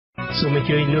សូមអញ្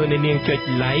ជើញលោកអ្នកនាងចុច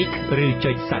like ឬ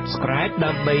ចុច subscribe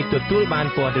ដើម្បីទទួលបាន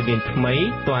ព័ត៌មានថ្មី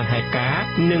ទាន់ហេតុការណ៍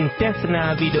និងទស្សនា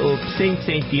វីដេអូផ្សេងៗ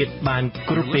ទៀតបាន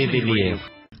គ្រប់ពេលវេ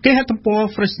លាគេហទំព័រ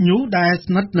Fresh News ដែល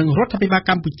ស្និទ្ធនឹងរដ្ឋាភិបាល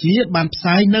កម្ពុជាបានផ្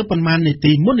សាយនៅប៉ុន្មាននា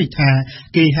ទីមុននេះថា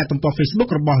គេហទំព័រ Facebook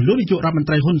របស់លោកនាយករដ្ឋមន្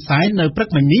ត្រីហ៊ុនសែននៅព្រឹក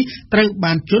មិញនេះត្រូវ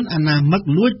បានជន់អាណាមិក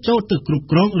លួចចូលទៅគ្រប់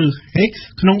គ្រងឬហែក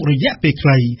ក្នុងរយៈពេលខ្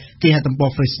លីគេហទំព័រ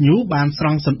Fresh News បានស្រ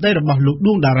ង់សម្ដីរបស់លោក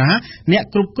ឌួងតារាអ្នក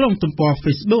គ្រប់គ្រងទំព័រ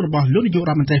Facebook របស់លោកនាយក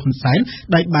រដ្ឋមន្ត្រីហ៊ុនសែន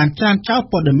ដែលបានច្រានចោល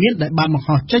ព័ត៌មានដែលបានបង្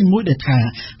ហោះចេញមួយដែលថា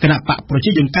គណៈបកប្រជា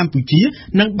ជនកម្ពុជា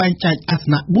នឹងបែងចែកអាស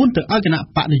នៈ4ទៅឲ្យគណៈ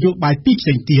បកនយោបាយ2ផ្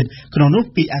សេងទៀតក្នុងនោះ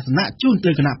ពីអាសនៈជូន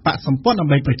ទៅគណៈបកសម្ព័ន្ធដើ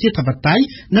ម្បីប្រជាធិបតេយ្យ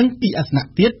និងពីអាសនៈ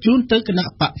ទៀតជូនទៅគណៈ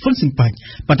បកហ៊ុនស៊ិនប៉ិច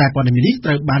ប៉ុន្តែព័ត៌មាននេះត្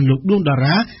រូវបានលោកឌួងតា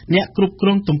រាអ្នកគ្រប់គ្រ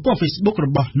ងទំព័រ Facebook រ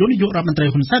បស់លោកនាយករដ្ឋមន្ត្រី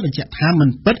ហ៊ុនសែនបញ្ជាក់ថាមិន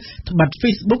ពិតត្បិត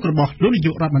Facebook របស់លោកនាយ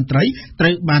ករដ្ឋមន្ត្រីត្រូ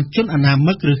វបានជន់អាណា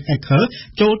មិកឬ hacker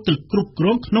ចូលទៅគ្រប់គ្រ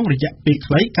ងក្នុងរយៈពេល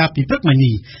ខ្លីកាលពីព្រឹកមិញ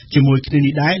នេះជាមួយគ្នា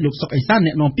នេះដែរលោកសុកអេសាន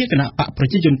អ្នកនាំពាក្យគណៈបកប្រ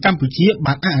ជាជនកម្ពុជា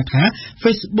បានអះអាងថា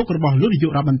Facebook របស់លោកនាយ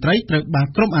ករដ្ឋមន្ត្រីត្រូវបាន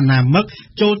ក្រុមអាណាមិក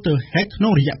ចូលទៅ hack ក្នុ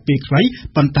ងរយៈពេលខ្លី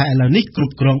ប៉ុន្តែឥឡូវនេះគ្រ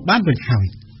ប់គ្រងបានវិញហើយ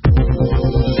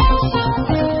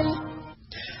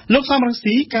លោកសំរង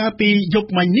ស៊ីកាលពីយប់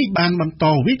មិញនេះបានបន្ត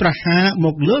វិប្រហារម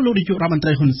កលើលោកនាយករដ្ឋមន្ត្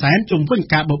រីហ៊ុនសែនជំវិញ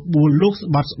ការបបួលលោកស្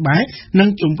បត់ស្បែកនិង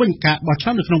ជំវិញការបោះឆ្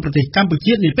នោតនៅក្នុងប្រទេសកម្ពុ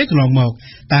ជានាពេលកន្លងមក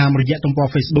តាមរយៈទំព័រ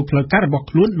Facebook ផ្លូវការរបស់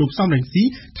ខ្លួនលោកសំរងស៊ី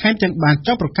ថែមទាំងបាន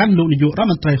ចោទប្រកាន់លោកនាយករដ្ឋ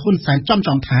មន្ត្រីហ៊ុនសែនចំ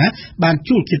ថាបាន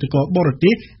ជួលឃាតករបរ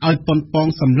ទេសឲ្យប៉ុនប៉ង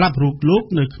សម្លាប់រូបលោក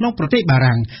នៅក្នុងប្រទេសបា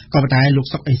រាំងក៏ប៉ុន្តែលោក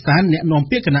សុកអេសានអ្នកនាំ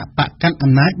ពាក្យគណៈបកកាន់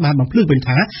អំណាចបានបំភ្លឺវិញ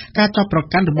ថាការចោទប្រ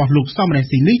កាន់របស់លោកសំរង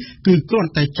ស៊ីនេះគឺគ្រាន់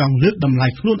តែចង់លើកតម្លៃ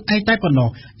ខ្លួនឯងតែប៉ុណ្ណោះ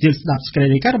យើងស្ដាប់សេចក្តី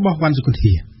រាយការណ៍របស់វ៉ាន់សុគន្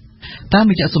ធាតាម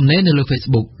រយៈសំណេរនៅលើ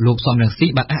Facebook លោកសំរងស៊ី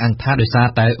បានអះអាងថាដោយសារ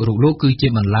តែរូបលោកគឺជា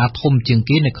បន្លាធំជាង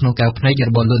គេនៅក្នុងកែវភ្នែក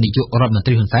របស់លោកនាយករដ្ឋមន្ត្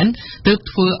រីហ៊ុនសែនទើប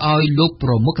ធ្វើឲ្យលោកប្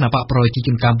រមុខគណៈបកប្រជាជ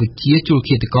នកម្ពុជាជួល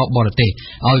ឃាតករបរទេស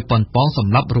ឲ្យប៉ុនប៉ងស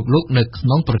ម្លាប់រូបលោកនៅក្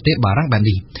នុងប្រទេសបារាំងបែប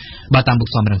នេះបើតាមលោក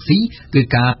សំរងស៊ីគឺ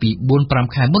កាលពី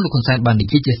 4-5 ខែមុនលោកហ៊ុនសែនបាននិ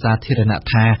យាយជាសាធារណៈ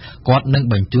ថាគាត់នឹង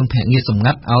បញ្ជូនភ្នាក់ងារសម្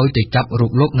ងាត់ឲ្យទៅចាប់រូ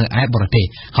បលោកនៅឯបរទេស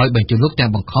ហើយបញ្ជូនលោកទាំ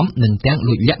ងបង្ខំនិងទាំង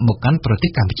លួចលាក់មកកាន់ប្រទេស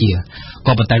កម្ពុជា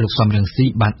ក៏ប៉ុន្តែលោកសំរងស៊ី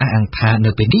បានអះអាងថា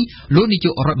នៅពេលនេះលោកនាយ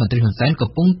ករដ្ឋមន្ត្រីហ៊ុនសែនកំ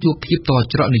ពុងជួបភាពត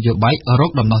ច្រកនយោបាយរ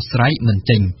កដំណោះស្រាយមិន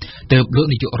ចេញទើបលោក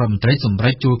នាយករដ្ឋមន្ត្រីសម្រេ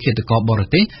ចជួលឃាតករបរ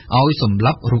ទេសឲ្យសម្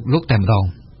លាប់រូបលោកតែម្ដង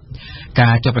កា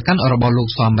រចាប់ប្រកាន់របស់លោក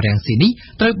សំរងស៊ីនេះ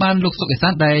ត្រូវបានលោកសុកអេសា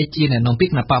នដែលជាអ្នកនាំពាក្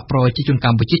យគណៈបកប្រជាជនក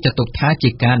ម្ពុជាចាត់ទុកថាជា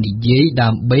ការនិយាយដើ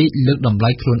ម្បីលើកតម្លៃ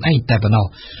ខ្លួនឯងតែប៉ុណ្ណោះ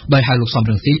បើហៅលោកសំ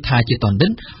រងស៊ីថាជាតន្ទិ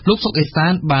តលោកសុកអេសា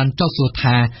នបានចោទសួរ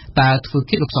ថាតើធ្វើ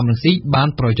គិតលោកសំរងស៊ីបាន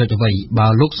ប្រយោជន៍អ្វីបើ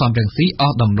លោកសំរងស៊ីអ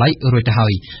ស់តម្លៃរួចទៅហើ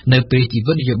យនៅពេលជី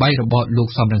វិតនយោបាយរបស់លោក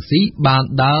សំរងស៊ីបាន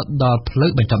ដើរដល់ផ្លូ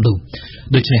វបញ្ចប់នោះ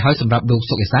ដូច្នេះហើយសម្រាប់លោក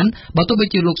សុកអេសានបើទោះបី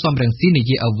ជាលោកសំរងស៊ីនិ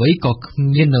យាយអ្វីក៏គ្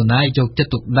មាននរណាយកចិត្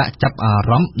តទុកដាក់ចាប់អា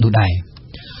រម្មណ៍នោះដែរ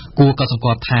គួរក៏សង្ក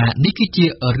ត់ថានេះគឺជា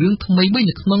រឿងថ្មីមួយ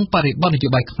នៅក្នុងបរិបទនយោ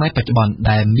បាយខ្មែរបច្ចុប្បន្ន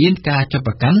ដែលមានការចាប់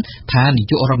ប្រកាន់ថានាយ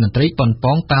ករដ្ឋមន្ត្រីប៉ុន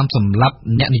ប៉ងតាមសម្លាប់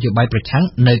អ្នកនយោបាយប្រឆាំង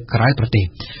នៅក្រៅប្រទេស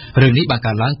រឿងនេះបាន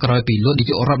កើតឡើងក្រោយពីលោកនា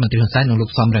យករដ្ឋមន្ត្រីហ៊ុនសែននិងលោក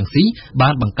សំរងស៊ីបា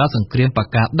នបង្កើតសង្គ្រាមប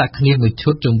កាដាក់គ្នាមួយឈុ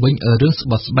តជុំវិញរឿងស្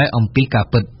បត់ស្បែកអំពីការ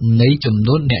ពិតនៃចំ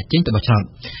នួនអ្នកចេញទៅបោះឆ្នោត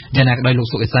យ៉ាងណាក៏ដោយលោក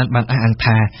សុកអេសានបានអះអាង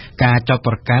ថាការចាប់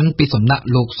ប្រកាន់ពីសំណាក់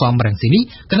លោកសំរងស៊ីនេះ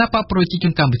គណៈបកប្រជាជ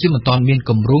នកម្ពុជាមិនទាន់មាន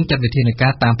គម្រោងចាត់វិធានកា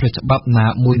រតាមផ្លូវច្បាប់ណា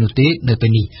មួយនោះទេនៅពេ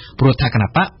លនេះព្រោះថាគណៈ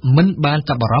បកមិនបាន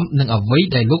ចាប់អារម្មណ៍នឹងអ្វី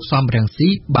ដែលលោកសំរងស៊ី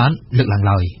បានលើកឡើង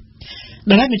ឡើយ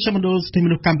ដែលមជ្ឈមណ្ឌលសិទ្ធិម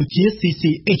នុស្សកម្ពុជា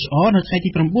CCHR នៅថ្ងៃទី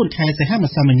 9 ខែសីហា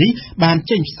ម្សិលមិញនេះបាន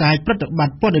ចេញផ្សាយប្រតិបត្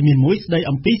តិព័ត៌មានមួយស្ដី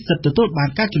អំពីសិទ្ធិទទួលបាន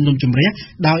ការជំនុំជម្រះ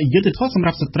ដោយយុត្តិធម៌សម្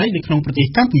រាប់ស្ត្រីនៅក្នុងប្រទេស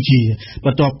កម្ពុជាប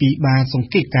ន្ទាប់ពីបានសង្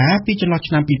កេតការណ៍ពីចន្លោះ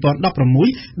ឆ្នាំ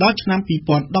 2016 ដល់ឆ្នាំ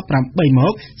 2018 ម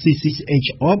ក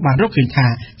CCHR បានរកឃើញថា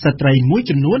ស្ត្រីមួយ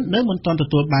ចំនួននៅមិនទាន់ទ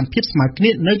ទួលបានភាពស្មើគ្នា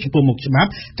នៅចំពោះមុខច្បាប់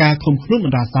ការឃុំខ្លួនប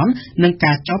ណ្ដោះអាសន្ននិង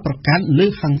ការចោទប្រកាន់លើ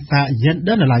ហិង្សា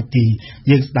gender នៅឡើយទេ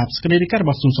យើងស្ដាប់សេចក្តីរាយការណ៍រ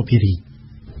បស់ស៊ុនសុភារី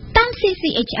តាម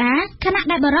CCHR ខណៈ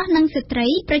ដែលបរិះនិងស្ត្រី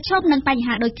ប្រឈមនឹងបញ្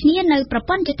ហាដូចគ្នានៅប្រ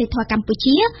ព័ន្ធយុតិធធម៌កម្ពុ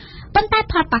ជាប៉ុន្តែ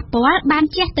ផលប៉ះពាល់បាន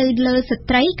ជះទៅលើស្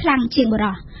ត្រីខ្លាំងជាងប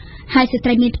រិះហើយស្ត្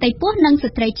រីមានផ្ទៃពោះនិង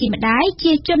ស្ត្រីជាម្ដាយ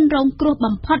ជាជនរងគ្រោះ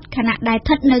បំផុតខណៈដែលស្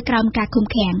ថិតនៅក្រោមការឃុំ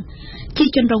ឃាំងជា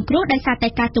ជនរងគ្រោះដោយសារតែ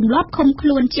ការទម្លាប់ឃុំខ្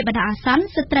លួនជាបណ្ដោះអាសន្ន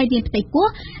ស្ត្រីមានផ្ទៃពោះ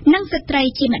និងស្ត្រី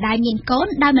ជាម្ដាយមានកូន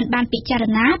ដោយមិនបានពិចារ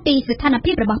ណាពីស្ថាន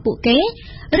ភាពរបស់ពួកគេ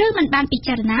ឬមិនបានពិ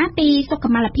ចារណាពីសុខុ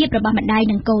មាលភាពរបស់ម្ដាយ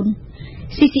និងកូន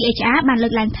CCHR បានលើ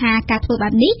កឡើងថាការធ្វើបែ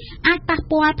បនេះអាចប៉ះ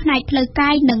ពាល់ផ្នែកផ្លូវកា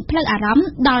យនិងផ្លូវអារម្មណ៍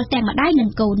ដល់ទាំងម្ដាយនិង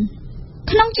កូន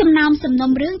ក្នុងចំណោមសំ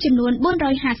ណុំរឿងចំនួន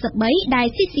453ដែល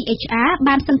CCHR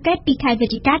បានសង្កេតពីខែវិ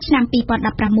ច្ឆិកាឆ្នាំ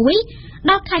2016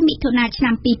ដល់ខែមិថុនាឆ្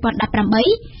នាំ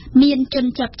2018មានជន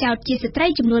ជាប់ចោទជាស្ត្រី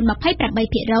ចំនួន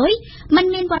 28% មិន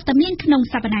មានវត្តមានក្នុង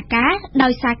សវនកម្មដោ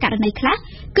យសារករណីខ្លះ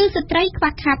គឺស្ត្រីខ្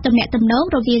វះខាតទំនាក់ទំនង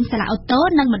រវាងសាលាអូតូ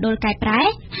និងមណ្ឌលកែប្រែ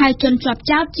ហើយជនជាប់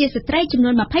ចោទជាស្ត្រីចំនួ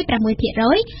ន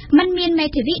 26% មិនមានមេ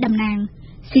ធាវីតំណាង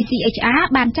CCHR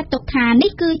បានចាត់ទុកថា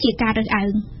នេះគឺជាការរើសអើ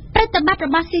ងប្រតិបត្តិរ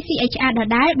បស់ CCHR ដ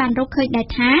ដែលបានរកឃើញដែរ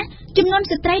ថាចំនួន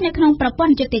ស្ត្រីនៅក្នុងប្រព័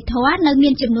ន្ធយុតិធធម៌នៅមា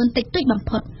នចំនួនតិចតួចបំ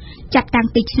ផុតចាប់តាំង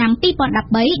ពីឆ្នាំ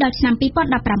2013ដល់ឆ្នាំ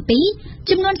2017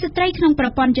ចំនួនស្ត្រីក្នុងប្រ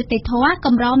ព័ន្ធយុតិធធម៌ក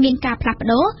ម្រមានការផ្លាស់ប្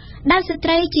ដូរដែលស្ត្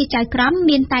រីជាចៅក្រម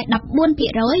មានតែ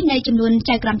 14% នៃចំនួន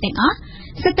ចៅក្រមទាំងអស់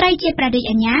ស្ត្រីជាព្រះរាជ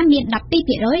អាជ្ញាមាន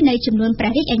 12% នៃចំនួនព្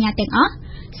រះរាជអាជ្ញាទាំងអស់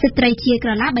ស្ត្រីជាក្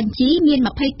រឡាបញ្ជីមាន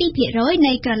 22%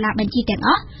 នៃក្រឡាបញ្ជីទាំងអ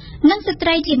ស់និងស្ត្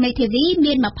រីជាមេធាវី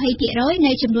មាន 20%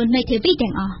 នៃចំនួនមេធាវី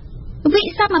ទាំងអស់វិ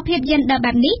សមភាពយេនឌ័រ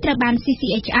បែបនេះត្រូវបាន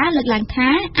CCHR លើកឡើងថា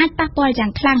អាចប៉ះពាល់យ៉ា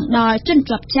ងខ្លាំងដល់ជន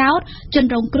ជាប់ចោទជន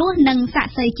រងគ្រោះនិងសា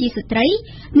ក្សីជាស្ត្រី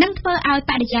និងធ្វើឲ្យ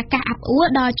បរិយាកាសអាប់អួរ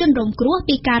ដល់ជនរងគ្រោះ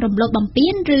ពីការរំលោភបំពា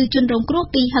នឬជនរងគ្រោះ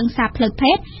ពីហិង្សាផ្លូវ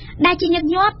ភេទដែលជាញឹក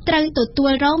ញាប់ត្រូវទទួ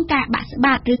លរងការបាក់ស្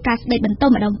បាតឬការស្ដីបន្ទោស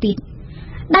ម្ដងទៀត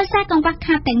ដោយសារកង្វះ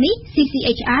ខាតទាំងនេះ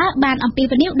CCHR បានអំពា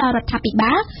វនាវដល់រដ្ឋាភិ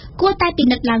បាលគួរតែពិ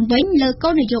និត្យឡើងវិញលើគោ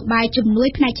លនយោបាយជំនួយ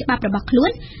ផ្នែកច្បាប់របស់ខ្លួ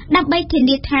នដើម្បីធា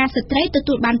នាថាស្ត្រីទ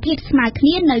ទួលបានភាពស្មើគ្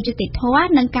នានៅយុត្តិធម៌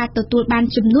និងការទទួលបាន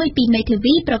ជំនួយពីមេធា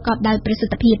វីប្រកបដោយប្រសិ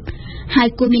ទ្ធភាពហើយ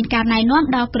គួរមានការណែនាំ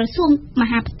ដល់ក្រសួងម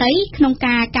ហាផ្ទៃក្នុង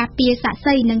ការការពារសាក្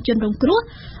សីនិងជនរងគ្រោះ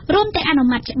រួមទាំងអនុ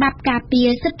ម័តច្បាប់ការពារ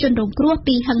សិទ្ធិជនរងគ្រោះ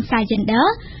ពីហិង្សា gender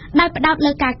ដោយផ្ដោត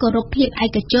លើការគោរពភាពឯ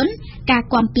កជនការ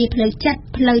គាំពារផ្លូវចិត្ត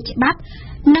ផ្លូវច្បាប់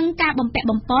និងការបំពាក់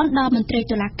បំពន់ដល់មន្ត្រី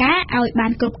តុលាការឲ្យបា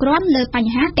នគ្រប់គ្រាន់លើប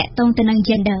ញ្ហាទាក់ទងទៅនឹង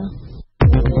gender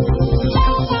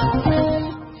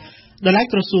ដែល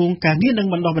ក្រសួងការងារនិង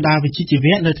បណ្ដុះបណ្ដាលវិជ្ជាជី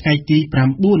វៈនៅថ្ងៃទី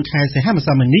9ខែសីហាម្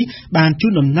សិលមិញនេះបានជូ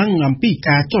នដំណឹងអំពី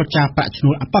ការចរចាប្រាក់ឈ្នួ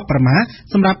លអបបរមា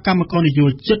សម្រាប់កម្មករនិយោ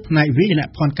ជិតផ្នែកវាយន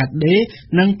ភ័ណ្ឌកាត់ដេរ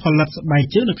និងផលិតស្បែក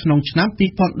ជើងនៅក្នុងឆ្នាំ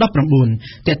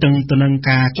2019ទាក់ទងទៅនឹង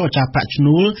ការចរចាប្រាក់ឈ្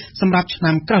នួលសម្រាប់ឆ្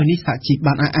នាំក្រោយនេះសហជីព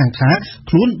បានអះអាងថា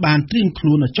ខ្លួនបានត្រៀមខ្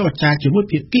លួនចរចាជាមួយ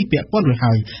ភាគីពាក់ព័ន្ធរួច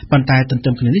ហើយប៉ុន្តែទន្ទឹ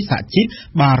មគ្នានេះសហជីព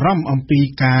បារម្ភអំពី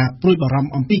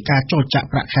ការចរចា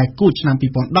ប្រាក់ខែគូឆ្នាំ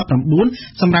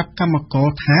2019សម្រាប់កម្មករ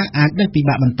ថាអាចនឹងពិ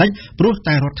បាកបន្តិចព្រោះ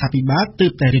តែរដ្ឋាភិបាលទើ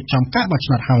បតែរៀបចំការបោះ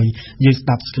ឆ្នោតហើយយើងស្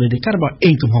ដាប់សេចក្តីរាយការណ៍របស់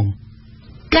អេងកំហុង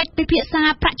កិច្ចពិភាក្សា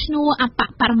ប្រាក់ឈ្នួលអប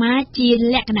បរមាជា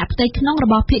លក្ខណៈផ្ទៃក្នុងរ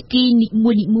បស់ភាគីនី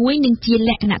មួយៗនិងជា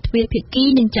លក្ខណៈទ្វេភាគី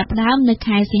នឹងចាប់ផ្ដើមនៅ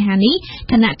ខែសីហានេះ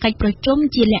គណៈកិច្ចប្រជុំ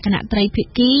ជាលក្ខណៈត្រីភា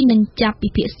គីនឹងចាប់ពិ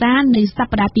ភាក្សានៅស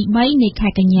ប្តាហ៍ទី3នៃខែ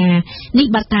កញ្ញានេះ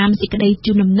បើតាមសេចក្តី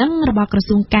ជូនដំណឹងរបស់ក្រ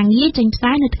សួងកាងារចេញផ្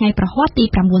សាយនៅថ្ងៃប្រហ័សទី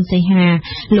9សីហា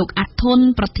លោកអាត់ធុន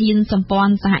ប្រធានសម្ព័ន្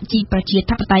ធសហជីពប្រជា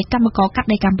ធិបតេយ្យកម្មករកាត់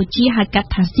ដេរកម្ពុជាហៅកាត់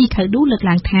ថាស៊ីខៅឌូលើក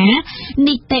ឡើងថា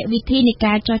នីតិវិធីនៃ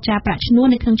ការចរចាប្រាក់ឈ្នួល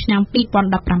នៅក្នុងឆ្នាំ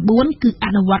2019គឺអ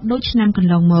នុវត្តដូចឆ្នាំកន្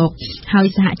លងមកហើយ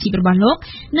សហជីពរបស់លោក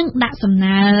នឹងដាក់សំ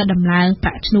ណើដំឡើងប្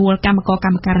រាក់ឈ្នួលកម្មករក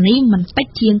ម្មការិនីមិនតិច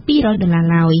ជាង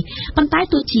$200ឡើយប៉ុន្តែ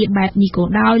ទោះជាបែបនេះក៏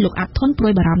ដោយលោកអាត់ធុនព្រួ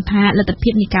យបារម្ភថាលទ្ធភា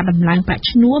ពនៃការដំឡើងប្រាក់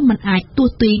ឈ្នួលមិនអាចទស្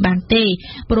សទាយបានទេ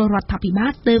ព្រោះរដ្ឋាភិបា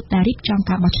លទើបតែរៀបចំ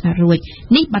ការបោះឆ្នោតរួច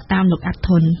នេះបើតាមលោកអាត់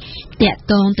ធុនតាក់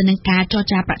ទងទៅនឹងការចរ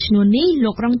ចាប្រាក់ឈ្នួលនេះ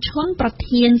លោករងឈុនប្រ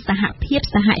ធានសហភាព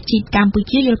សហជីពកម្ពុ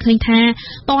ជាយល់ឃើញថា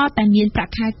តើតែមានប្រា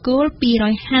ក់ខែគោល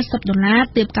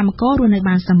$250ទើបកម្មកររស់នៅ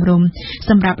បានសមរម្យ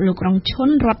សម្រាប់លោករងឈុន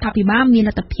រដ្ឋាភិបាលមាន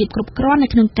លទ្ធភាពគ្រប់គ្រាន់នៅ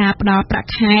ក្នុងការផ្ដល់ប្រាក់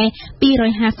ខែ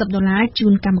$250ជូ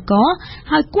នកម្មករ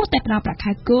ហើយគួរតែផ្ដល់ប្រាក់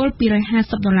ខែគោល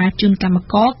$250ជូនកម្ម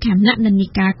ករខណៈនិន្នា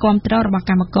ការគាំទ្ររបស់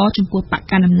កម្មករចំពោះបក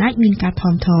កណ្ដាលអំណាចមានការថ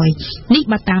មថយនេះ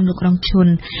បើតាមលោករងឈុន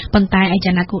ប៉ុន្តែឯ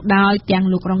យ៉ាងណាក៏ដោយទាំង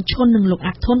លោករងឈុននិងលោក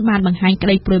អាត់ធុនបានបង្ហាញក្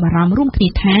តីព្រួយបារម្ភរួមគ្នា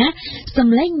ថាស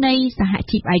ម្លេងនៃសហ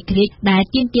ជីពឯករាជ្យដែល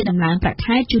ទាមទារដំឡើងប្រាក់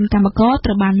ខែជូនកម្មករត្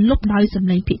រូវបានលុបដោយសម្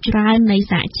លេងភាគច្រើននៃ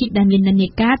សហជីពដែលមាននិន្នា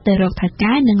ការទៅរកថៅ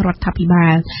កែនិងរដ្ឋាភិបា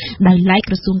លដោយឡែក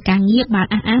ក្រសួងកាងារបាន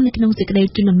អះអាងនៅក្នុងសេចក្តី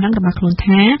ជូនដំណឹងរបស់ខ្លួន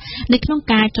ថានៅក្នុង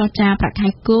ការចរចាប្រាក់ខែ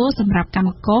គោលសម្រាប់កម្ម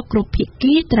ករគ្រប់ភា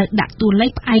គីត្រូវដាក់តួលេ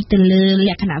ខផ្អែកទៅលើល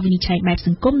ក្ខណៈវិនិច្ឆ័យបែបស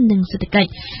ង្គមនិងសេដ្ឋកិច្ច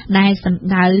ដែលសំ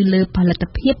ដៅលើផលិត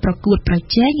ភាពប្រកួតប្រ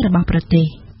ជែងរបស់ប្រទេ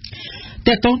ស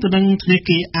តើតើទៅនឹងធនា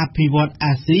គារអភិវឌ្ឍ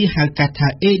អាស៊ីហៅកាត់ថា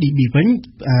ADB វិញ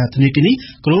ធនាគារនេះ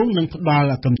គ្រោងនឹងផ្ដល់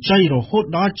កម្ចីរហូត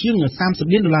ដល់ជាង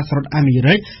$30លានអាមេ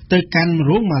រិកទៅកាន់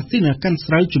រោងម៉ាស៊ីនកិន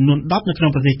ស្រូវចំនួន10នៅក្នុ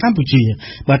ងប្រទេសកម្ពុជា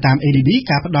បើតាម ADB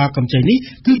ការផ្ដល់កម្ចីនេះ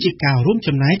គឺជាការរួម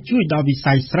ចំណែកជួយដល់វិ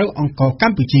ស័យស្រូវអង្ករក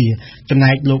ម្ពុជាចំ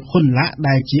ណែកលោកហ៊ុនឡាក់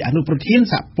ដែលជាអនុប្រធាន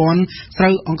សហព័ន្ធស្រូ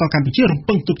វអង្ករកម្ពុជារំ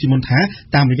ពឹងទុកជាមុនថា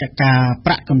តាមរយៈការ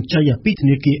ប្រាក់កម្ចីពីធ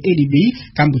នាគារ ADB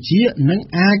កម្ពុជានឹង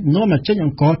អាចនាំមកចេញអ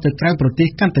ង្ករទៅក្រៅប្រទេស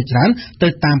កាន់តែច្រើនទៅ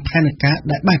តាមផែនការ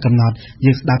ដែលបានកំណត់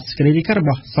យើងស្ដាប់សេចក្តីរាយការណ៍រ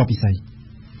បស់សពិសី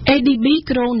ADB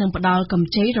ក្រុងនឹងផ្ដល់កម្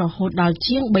ចីរហូតដល់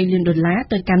ជាង$3 លាន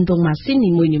ទៅកាន់រោងម៉ាស៊ីន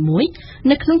នីមួយៗ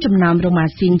នៅក្នុងចំណោមរោងម៉ា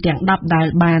ស៊ីនទាំង10ដែល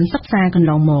បានសិក្សាកន្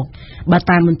លងមកបើ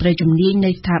តាមមន្ត្រីជំនាញ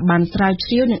នៃស្ថាប័នស្រាវជ្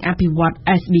រាវនិងអភិវឌ្ឍ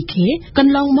SBK ក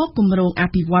ន្លងមកគម្រោងអ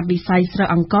ភិវឌ្ឍវិស័យស្រូវ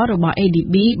អង្កររបស់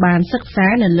ADB បានសិក្សា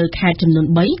នៅលើខេត្តចំនួន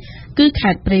3គឺ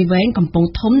ខេត្តព្រៃវែងកំពង់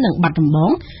ធំនិងបាត់ដំប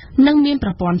ងនិងមានប្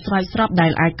រព័ន្ធស្រោចស្រពដែ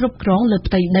លអាចគ្រប់គ្រងលើ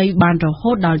ផ្ទៃដីបានរហូ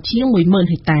តដល់ជាង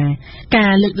 10,000 ហិកតាកា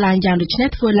រលើកឡើងយ៉ាងដូចនេះ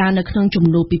ធ្វើឡើងនៅក្នុងជំ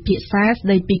នួបពិភាក្សាស្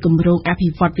ដីពីគម្រោងអភិ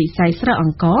វឌ្ឍវិស័យស្រូវអ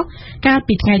ង្ករកាល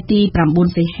ពីថ្ងៃទី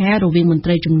9 សីហារវាងមន្ត្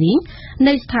រីជំនាញ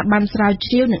នៃស្ថាប័នស្រាវ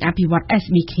ជ្រាវនិងអភិវឌ្ឍ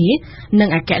SBK និង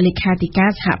អគ្គលេខាធិការ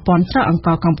សហព័ន្ធស្រូវអង្ក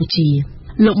រកម្ពុជា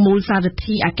លោកមូលសារ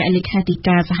ធិអគ្គលេខាធិ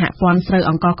ការសហព័ន្ធស្រូវ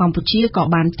អង្ករកម្ពុជាក៏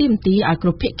បានទាមទារឲ្យគ្រ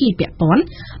ប់ភាគីពាក់ព័ន្ធ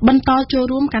បន្តចូល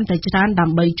រួមកាន់តែច្រើនដើ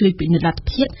ម្បីជួយពិនិត្យលទ្ធ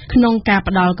ភាពក្នុងការ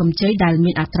ផ្ដល់កម្ចីដែល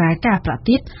មានអត្រាការប្រាក់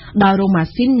ទាបដល់រោងម៉ា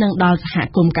ស៊ីននិងដល់សហ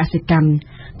គមន៍កសិកម្ម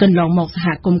កន្លងមកសហ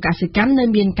គមន៍កសិកម្មនៅ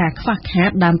មានការខ្វះខាត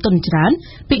ដើមទុនច្រើន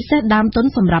ពិសេសដើមទុន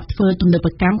សម្រាប់ធ្វើទំនើប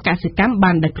កម្មកសិកម្ម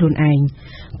បានដោយខ្លួនឯង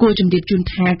គួរជំរាបជូន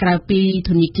ថាក្រៅពី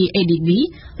ធនាគារ ADB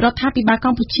រដ្ឋាភិបាលក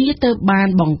ម្ពុជាទើបបាន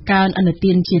បង្កើនឥណ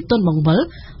ទានជាទុនបង្វិល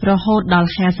រហូតដល់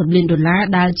$50 លាន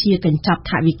ដែលជាកញ្ចប់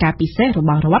ថវិកាពិសេសរប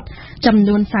ស់រដ្ឋចំ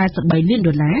នួន$43 លា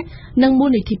ននិងមូល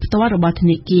និធិផ្ទាល់របស់ធ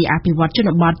នាគារអភិវឌ្ឍជន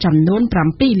បទចំនួន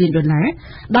$7 លាន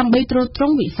ដើម្បីទ្រទ្រ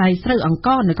ង់វិស័យស្រូវអង្ក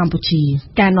រនៅកម្ពុជា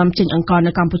ការនាំចេញអង្ករ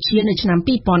នៅកម្ពុជានៅឆ្នាំ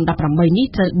2018នេះ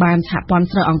ត្រូវបានសហព័ន្ធ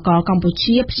ស្រូវអង្ករកម្ពុ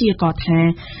ជាព្យាករណ៍ថា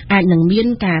អាចនឹងមាន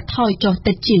ការថយចុះ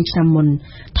តិចជាងឆ្នាំមុន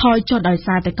ថយចុះដោយ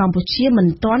សារតែកម្ពុជាមិន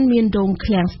ទាន់មានរោង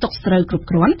ឃ្លាំងស្តុកស្រូវគ្រប់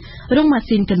គ្រាន់រោងម៉ា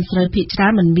ស៊ីនកិនស្រូវភាគច្រើ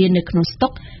នមិនមាននៅក្នុងស្តុ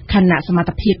កខណៈសមត្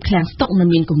ថភាពឃ្លាំងស្តុកនៅ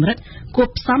មានកម្រិតគួប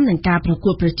ផ្សំនឹងការប្រកួ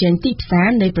តប្រជែងទីផ្សារ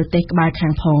នៃប្រទេសក្បែរខា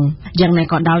ងផងយ៉ាងណា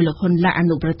ក៏ដោយលោកហ៊ុនឡាក់អ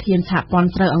នុប្រធានសហព័ន្ធ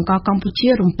ស្រូវអង្ករកម្ពុជា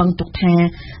រំពឹងទុកថា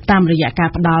តាមរយៈការ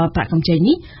ផ្ដល់ប្រាក់កម្ចី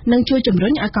នេះនឹងជួយជំរុ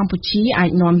ញឲ្យកម្ពុជាអាច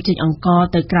នាំចេញអង្ករ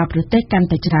ទៅក្រៅប្រទេសកាន់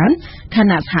តែច្រើនខ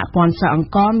ណៈសហព័ន្ធស្រូវអង្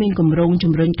ករមានគម្រោង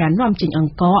ជំរុញការនាំចេញអ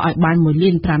ង្ករឲ្យបាន$1.5 លា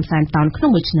នតោនក្នុ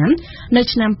ងមួយឆ្នាំនៅ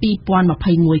ឆ្នាំ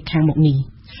2021ខាងមុខនេះ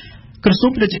ក្រសួ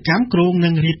ងពាណិជ្ជកម្មគ្រោងនឹ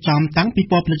ងរៀបចំតាំងពិ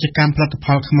ព័រណ៍ពាណិជ្ជកម្មផលិតផ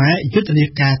លខ្មែរយុទ្ធនា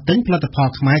ការទិញផលិតផល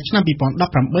ខ្មែរឆ្នាំ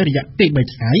2018រយៈពេល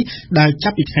3ថ្ងៃដែលចា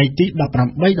ប់ពីថ្ងៃទី18ដល់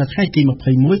ថ្ងៃទី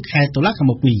21ខែតុលាខាង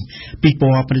មុខនេះពិព័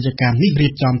រណ៍ពាណិជ្ជកម្មនេះរៀ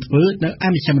បចំធ្វើនៅឯ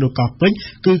មជ្ឈមណ្ឌលកោះពេជ្រ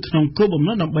គឺក្នុងគោលបំណ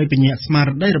ងដើម្បីពង្រឹងស្មារ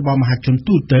តីរបស់មហាជន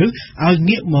ទូទៅឲ្យ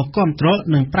ងាកមកគាំទ្រ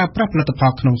និងប្រើប្រាស់ផលិតផ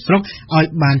លក្នុងស្រុកឲ្យ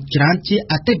បានច្រើនជា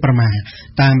អតិបរមា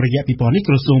តាមរយៈពិព័រណ៍នេះ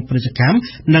ក្រសួងពាណិជ្ជកម្ម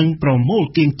នឹងប្រមូល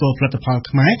គៀងគរផលិតផល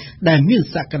ខ្មែរដែលមាន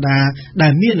សក្តាដែ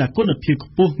លមានគុណភាព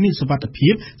ខ្ពស់មានសុវត្ថិភា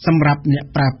ពសម្រាប់អ្នក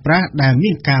ប្រើប្រាស់ដែល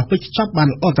មានការវេចខ្ចប់បាន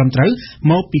ល្អត្រឹមត្រូវ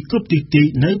មកពីគ្រប់ទិសទី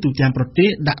នៅទូទាំងប្រទេស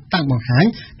ដាក់តាំងបង្ហាញ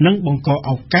និងបង្ក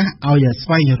ឱកាសឲ្យស្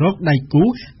វែងរកដៃគូ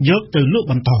យកទៅលក់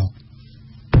បន្ត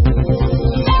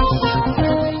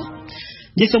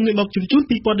ជាសំណេរមកជូន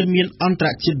ពីព័ត៌មានអន្តរ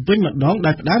ជាតិវិញម្ដង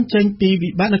ដែលផ្ដើមចេញពីវិ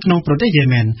បត្តិនៅក្នុងប្រទេសយេ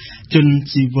ម៉ែនជន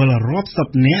ស៊ីវិលរាប់សិប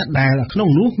នាក់ដែលក្នុង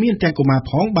នោះមានទាំងកុមារ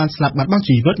ផងបានស្លាប់បាត់បង់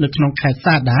ជីវិតនៅក្នុងខេត្ត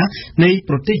សាដានៃ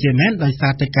ប្រទេសយេម៉ែនដោយសា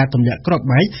រតែការទម្លាក់គ្រាប់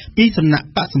បែកពីសំណាក់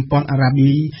បកសម្ព័ន្ធអារ៉ា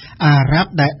ប់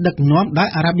ដែលដឹកនាំដោយ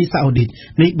អារ៉ាប៊ីសាអូឌីត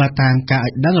នេះបើតាមការឲ្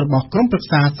យដឹងរបស់ក្រុមប្រឹក្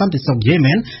សាសន្តិសុខយេ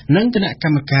ម៉ែននិងគណៈក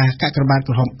ម្មការកាកបាទ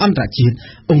ក្រហមអន្តរជាតិ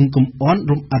អង្គកំអន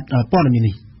រំអិតព័ត៌មាន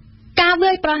នេះការ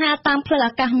វាយប្រហារតាមផ្លូវ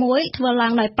អាកាសមួយធ្វើឡើ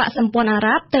ងដោយបកសម្ព័ន្ធអា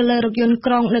រ៉ាប់ទៅលើរថយន្ត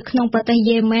ក្រុងនៅក្នុងប្រទេស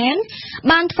យេម៉ែន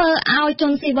បានធ្វើឲ្យជ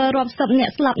នស៊ីវិលរាប់សិបនា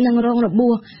ក់ស្លាប់និងរងរ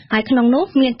បួសហើយក្នុងនោះ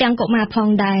មានទាំងកុមារផង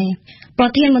ដែរប្រ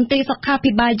ធានមន្ត្រីសុខា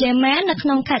ភិបាលយេម៉ែននៅក្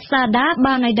នុងខេត្តសាដា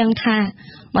បានឲ្យដឹងថា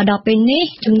មកដល់ពេលនេះ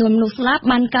ចំនួនមនុស្សស្លាប់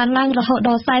បានកើនឡើងរហូត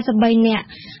ដល់43នាក់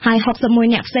ហើយ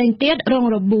61នាក់ផ្សេងទៀតរង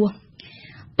របួស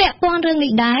ពាក់ព័ន្ធរឿង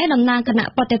នេះដែរតំណាងគណៈ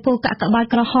ប្រតិភូកាកបាទ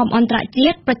ក្រហមអន្តរជា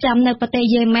តិប្រចាំនៅប្រទេស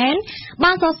យេម៉ែន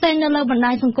បានសរសេរនៅលើបណ្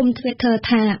ដាញសង្គម Twitter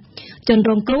ថាជនរ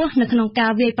ងគ្រោះនៅក្នុងកា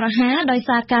រវាយប្រហារដោយ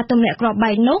សារការទម្លាក់គ្រាប់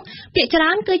បែកនោះភាគច្រើ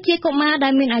នគឺជាកុមារដែ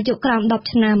លមានអាយុក្រោម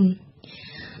10ឆ្នាំ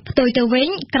ផ្ទុយទៅវិញ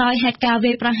ក្រោយហេតុការណ៍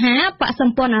វាយប្រហារបកស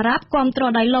ម្ព័ន្ធអារ៉ាប់គាំទ្រ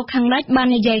ដោយលោកខាងលិចបាន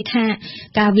និយាយថា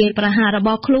ការវាយប្រហាររប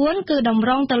ស់ខ្លួនគឺតម្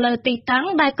រង់ទៅលើទីតាំង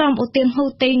ដែលក្រុមឧទាមហ៊ូ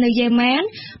ទីនៅយេម៉ែន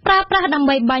ប្រើប្រាស់ដើម្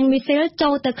បីបាញ់មីស៊ីលចូ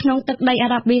លទៅក្នុងទឹកដីអា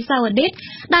រ៉ាប៊ីសាអូឌីត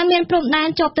ដែលមានព្រំដែន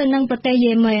ជាប់ទៅនឹងប្រទេស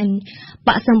យេម៉ែនប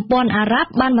កសម្ព័ន្ធអារ៉ាប់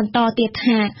បានបន្តទៀត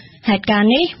ថាហេតុការណ៍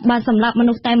នេះបានសម្លាប់ម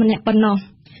នុស្សតែម្នាក់ប៉ុណ្ណោះ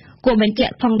គួរបញ្ជា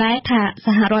ក់ផងដែរថាស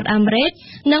ហរដ្ឋអាមេរិក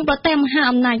និងប្រទេសមហា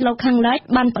អំណាចលោកខាងលិច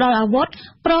បានផ្ដល់អាវុធ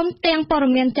ព្រមទាំងព័ត៌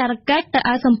មានចារកិច្ចទៅ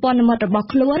ឲ្យសម្ព័ន្ធមិត្តរបស់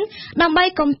ខ្លួនដើម្បី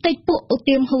កំទេចពួកឧ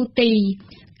ទាមហ៊ូទី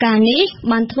ការនេះ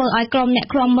បានធ្វើឲ្យក្រុមអ្នក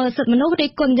ឃ្លាំមើលសិទ្ធិមនុស្សរិះ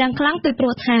គន់យ៉ាងខ្លាំងពីព្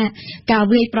រោះថាការ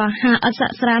វាយប្រហារឥតស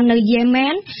ស្រាននៅយេម៉ែ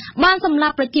នបានសម្លា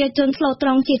ប់ប្រជាជនស្លូតត្រ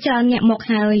ង់ជាច្រើនអ្នកមក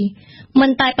ហើយមិ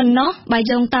នតែប៉ុណ្ណោះបើ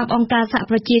យោងតាមអង្គការសហ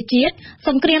ប្រជាជាតិស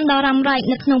ង្គ្រាមដ៏រ៉ាំរ៉ៃ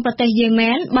នៅក្នុងប្រទេសយេ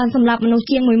ម៉ែនបានសម្លាប់មនុស្ស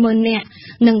ជាង 10000 នាក់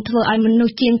និងធ្វើឲ្យមនុ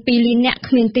ស្សជាង 2 លាននាក់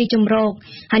គ្មានទីជម្រក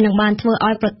ហើយនឹងបានធ្វើ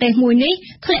ឲ្យប្រទេសមួយនេះ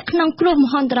ធ្លាក់ក្នុងគ្រោះម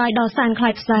ហន្តរាយដ៏សានខ្លា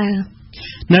ចផ្សា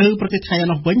នៅប្រទេសថៃ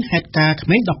នោះវិញហេតុការណ៍ក្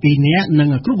មេង12នាក់និង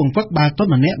គ្រូបង្វឹកបាល់ទា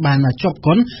ត់ម្នាក់បានជាប់គ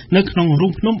ន់នៅក្នុងរូ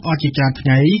ងភ្នំអស់ជាច្រើនថ្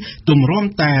ងៃទម្រាំ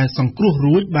តែសង្គ្រោះ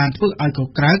រួចបានធ្វើឲ្យក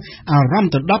ក្រើកអារម្ម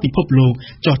ណ៍ទៅដល់ពិភពលោក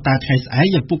ចុះតើថ្ងៃស្អែក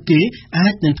យ៉ាងពួកគេអា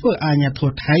ចនឹងធ្វើឲ្យអាជ្ញាធ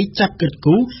រថៃចាប់គិត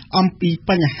គូរអំពី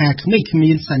បញ្ហាក្មេងគ្មា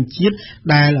នសញ្ជាតិ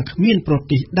ដែលគ្មានប្រ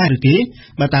ទេសដែរឬទេ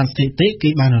បើតាមស្ថិតិគេ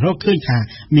បានរកឃើញថា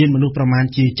មានមនុស្សប្រមាណ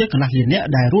ជា7កន្លះលាននាក់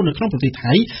ដែលរស់នៅក្នុងប្រទេស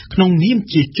ថៃក្នុងនាម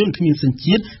ជាជនគ្មានសញ្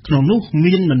ជាតិក្នុងនោះ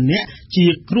មានម្នាក់ជា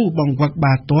គ្រូបង្វឹក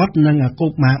បាល់ទាត់និងកុ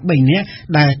មារ3នាក់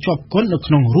ដែលជាប់គន់នៅ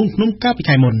ក្នុងរូងភ្នំកាលពី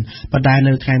ខែមុនប៉ុន្តែ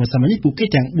នៅថ្ងៃម្សិលមិញពួកគេ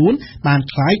ទាំង4បាន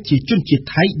ក្លាយជាជនជាតិ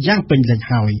ថៃយ៉ាងពេញលេញ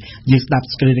ហើយយើងស្ដាប់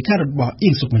សេចក្តីរាយការណ៍របស់អ៊ី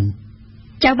ងសុកមិញ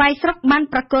ចៅហ្វាយស្រុកបាន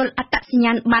ប្រកល់អត្តសញ្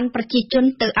ញាណប័ណ្ណប្រជាជន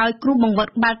ទៅឲ្យគ្រូបង្វឹក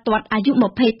បាល់ទាត់អាយុ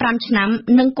25ឆ្នាំ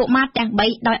និងកុមារទាំង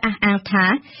3ដោយអះអាងថា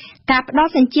ការផ្ដ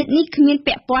ល់សញ្ជាតិនេះគ្មាន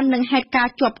ពាក់ព័ន្ធនឹងហេតុការ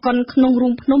ណ៍ជាប់គន់ក្នុងរូ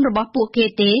ងភ្នំរបស់ពួកគេ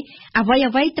ទេអ្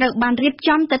វីត្រូវបានរៀប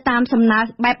ចំទៅតាមសំណើ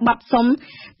បែបបទសុំ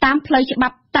តាមផ្លូវច្បា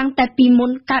ប់តាំងតែពីមុន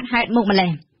កើតហេតុមកម្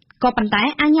ល៉េះក៏ប៉ុន្តែ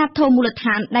អាជ្ញាធរមូលដ្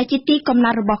ឋានដែលជាទីកំណើ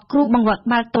តរបស់គ្រូបង្វឹក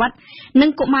បាល់ទាត់និង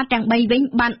កុមារទាំង3វិញ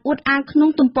បានអួតអាងក្នុង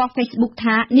ទំព័រ Facebook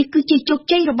ថានេះគឺជាជោគ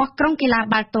ជ័យរបស់ក្រុមកីឡា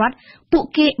បាល់ទាត់ពួក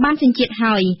គេបានសញ្ជាតិ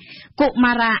ហើយកុ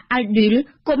មារាអាល់ឌុល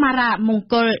កុមារាមង្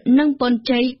គលនិងពន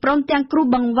ជ័យព្រមទាំងគ្រូ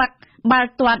បង្វឹកបាល់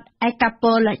ទាត់ឯកាព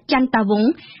លចន្ទវង្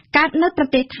សកើតនៅប្រ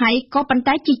ទេសថៃក៏ប៉ុន្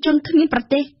តែជាជនគ្មានប្រ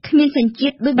ទេសគ្មានសញ្ជា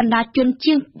តិដោយបណ្ដាជន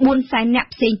ជាង 400,000 នាក់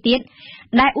ផ្សេងទៀត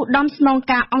ដែលឧត្តមស្នង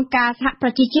ការអង្គការសហប្រ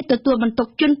ជាជាតិទទួលបន្ទុក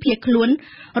ជនភៀសខ្លួន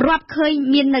រាប់ឃើញ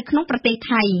មាននៅក្នុងប្រទេស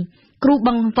ថៃគ្រូប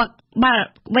ង្វឹកបាល់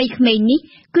វ័យក្មេងនេះ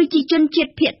គឺជាជនជា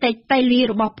តិភៀសតិចតៃលី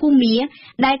របស់ភូមា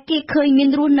ដែលគេឃើញមាន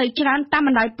រស់នៅច្រើនតាមប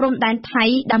ណ្ដោយព្រំដែនថៃ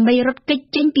ដើម្បីរត់គេច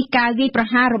ចេញពីការវាយប្រ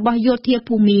ហាររបស់យោធា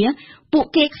ភូមាពួក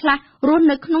គេខ្លះរស់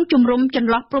នៅក្នុងជំរំចន្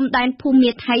លោះព្រំដែនភូមា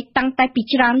ថៃតាំងតែពី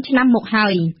ច្រើនឆ្នាំមកហើ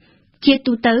យជា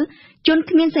ទូទៅជន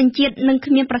គ្មានសញ្ជាតិនិង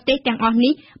គ្មានប្រទេសទាំងអស់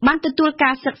នេះបានទទួល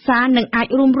ការសិក្សានិងអាច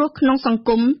រួមរស់ក្នុងសង្គ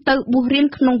មទៅបួសរៀន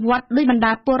ក្នុងវត្តដោយបណ្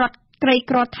ដាពលរដ្ឋក្រី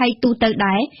ក្រថៃទូទៅ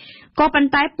ដែរក៏ប៉ុន្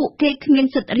តែពួកគេគ្មាន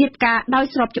សិទ្ធិរៀបការដោយ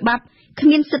ស្របច្បាប់គ្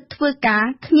មានសិទ្ធិធ្វើការ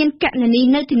គ្មានគណនី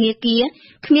នៅធនាគារ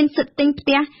គ្មានសិទ្ធិទិញផ្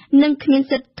ទះនិងគ្មាន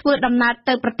សិទ្ធិធ្វើដំណើរ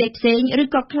ទៅប្រទេសផ្សេងឬ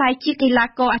ក៏ក្លាយជាកីឡា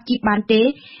ករអាជីពបានទេ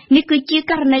នេះគឺជា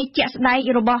ករណីជាក់ស្ដែង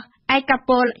របស់ឯកាព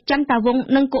លចន្ទវង្ស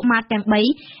និងកុមារទាំង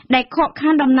3ដែលខកខា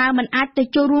នដំណើរមិនអាចទៅ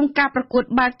ចូលរួមការប្រកួត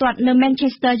បាល់ទាត់នៅ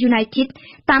Manchester United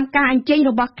តាមការអញ្ជើញ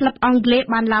របស់ក្លឹបអង់គ្លេស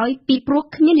បានឡើយពីព្រោះ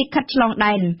គ្មានលិខិតឆ្លង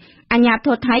ដែនអាជ្ញាធ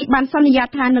រថៃបានសន្យា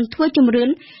ថានឹងធ្វើជំរឿន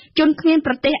ជនគ្មាន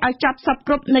ប្រទេសឲ្យចប់សព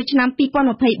គ្រប់នៅឆ្នាំ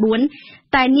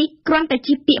2024តែនេះគ្រាន់តែ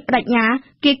ជាពាក្យបដិញ្ញា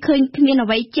គេឃើញគ្មានអ្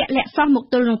វីជាក់លាក់សោះមក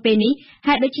ទល់នឹងពេលនេះ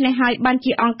ហើយដូច្នេះហើយបាន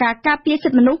ជាអង្គការការពារសិ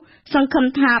ទ្ធិមនុស្សសង្ឃឹម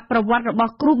ថាប្រវត្តិរប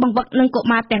ស់គ្រូបង្វឹកនិងកុ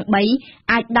មារទាំង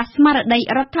3អាចដាស់ស្មារតី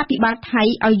រដ្ឋាភិបាលថៃ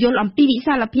ឲ្យយល់អំពីវិ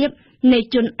សាលភាពនៃ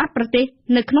ជនអត់ប្រទេស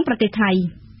នៅក្នុងប្រទេសថៃ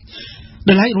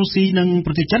ដែលហើយរុស្ស៊ីនិង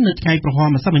ប្រទេសចិននៅថ្ងៃប្រហ័ន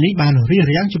ម្សិលមិញនេះបានរៀប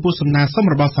រៀងចំពោះសំណើសុំ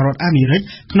របស់សហរដ្ឋអាមេរិក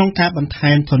ក្នុងការបន្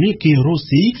ថែមធនាគាររុស្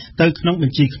ស៊ីទៅក្នុងប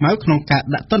ញ្ជីខ្មៅក្នុងការ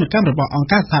ដាក់ទណ្ឌកម្មរបស់អង្គ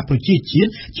ការសហប្រជាជាតិ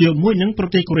ជាមួយនឹងប្រ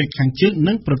ទេសកូរ៉េខាងជើង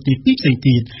និងប្រទេសពីរផ្សេង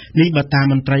ទៀតនេះបើតាម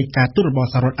មន្ត្រីការទូតរបស់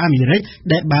សហរដ្ឋអាមេរិក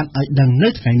ដែលបានឲ្យដឹងនៅ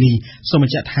ថ្ងៃនេះសូមប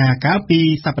ញ្ជាក់ថាកាលពី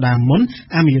សប្តាហ៍មុន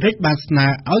អាមេរិកបានស្នើ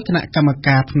ឲ្យគណៈកម្ម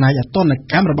ការផ្នែកទណ្ឌ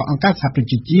កម្មរបស់អង្គការសហប្រ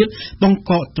ជាជាតិបង្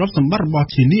កកទ្រព្យសម្បត្តិរបស់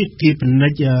ធនាគារពាណិ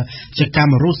ជ្ជក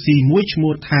ម្មរុស្ស៊ីមួយឈ្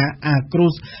មោះថា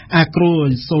Agro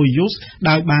Soyuz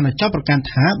ដោយបានចោទប្រកាន់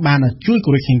ថាបានជួយ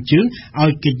កូរ៉េខាងជើងឲ្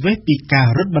យគេចវេះពីការ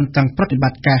រឹតបន្តឹងប្រតិប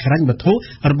ត្តិការហិរញ្ញវត្ថុ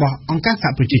របស់អង្គការសហ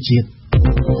ប្រជាជាតិ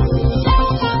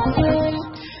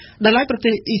ដែលហើយប្រ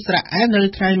ទេសអ៊ីស្រាអែលនៅ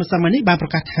ថ្ងៃម្សិលមិញនេះបានប្រ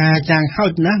កាសថាយ៉ាងហោ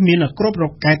ចណាស់មានគ្រាប់រ៉ុ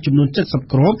កកែតចំនួន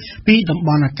70គ្រាប់ពីតំប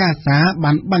ន់អាកាសា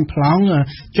បានបាញ់ប្លង់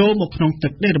ចូលមកក្នុងទឹ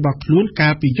កដីរបស់ខ្លួនកា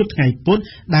លពីយប់ថ្ងៃពុធ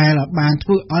ដែលបានធ្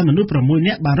វើឲ្យមនុស្ស6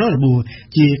នាក់បានរងរបួស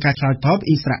ជាការឆ្លើយតប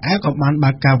អ៊ីស្រាអែលក៏បាន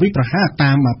បើកការវាយប្រហារ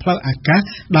តាមផ្លូវអាកាស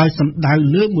ដោយសម្ដៅ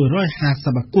លើ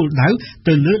150គោលដៅ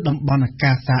ទៅលើតំបន់អា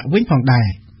កាសាវិញផងដែរ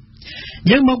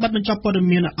យើងមកបាត់បញ្ចប់ព័ត៌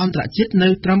មានអន្តរជាតិនៅ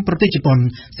ត្រឹមប្រទេសជប៉ុន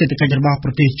សេដ្ឋកិច្ចរបស់ប្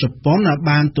រទេសជប៉ុន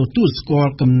បានទទួលស្គា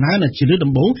ល់កំណើនជាលើក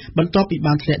ដំបូងបន្ទាប់ពី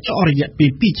បានធ្លាក់ចុះរយៈពេល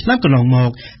2ឆ្នាំកន្លងមក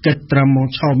គិតត្រឹមមក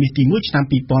ឆមាសទី1ឆ្នាំ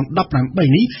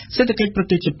2018នេះសេដ្ឋកិច្ចប្រ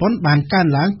ទេសជប៉ុនបានកើន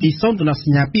ឡើងពី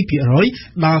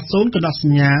 0.2% ដល់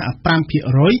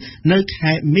 0.5% នៅ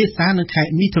ខែមេសានិងខែ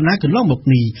មិថុនាកន្លងមក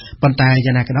នេះប៉ុន្តែ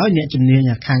យ៉ាងណាក៏ដោយអ្នកជំនាញ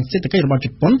ខាងសេដ្ឋកិច្ចរបស់ជ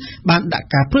ប៉ុនបានដាក់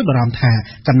ការព្រួយបារម្ភថា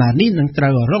កំណើននេះនឹងត្រូ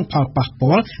វរងផលប៉ះ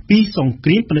ពាល់ពីសង្គ្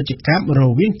រាមពាណិជ្ជកម្មរ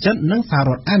វាងចិននិងសហរ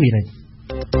ដ្ឋអាមេរិក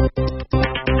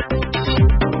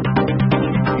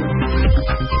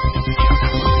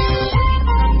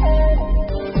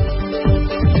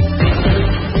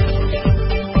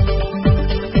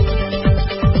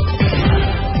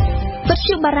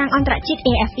បារាំងអន្តរជាតិ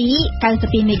AFE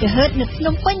 92 MHz នៅភ្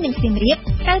នំពេញនិងសៀមរាប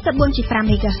 94.5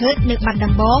 MHz នៅបាត់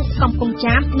ដំបងកំពង់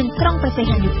ចាមនិងក្រុងព្រះសី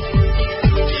ហនុ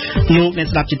លោកអ្នក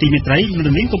ស្ដាប់ជាទីមេត្រីលោ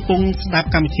កនាងកំពុងស្ដាប់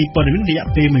កម្មវិធីព័ត៌មានរយៈ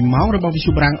ពេល1ម៉ោងរបស់វិទ្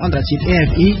យុបារាំងអន្តរជាតិ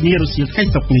AFE នារុស្ស៊ីថ្ងៃ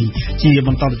សុក្រនេះជាប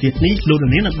ន្តទៅទៀតនេះលោកនា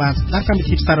ងនឹងបានស្ដាប់កម្មវិ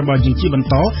ធីផ្សាយរបស់យើងជាបន្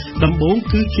តដំបូង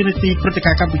គឺជានីតិព្រឹត្តិ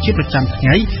ការណ៍កម្ពុជាប្រចាំថ្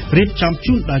ងៃរៀបចំ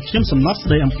ជូនដោយខ្ញុំសំណត់ស្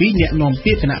ដីអំពីអ្នកនាំ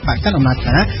ពាក្យគណៈបកកណ្ដាលអំណាច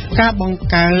ថាការបង្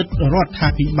កើតរដ្ឋា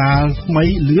ភិបាលថ្មី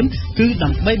លឿនគឺដើ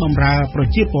ម្បីបម្រើប្រ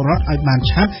ជាពលរដ្ឋឲ្យបាន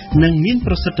ឆាប់និងមាន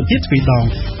ប្រសិទ្ធភាពទ្វេដង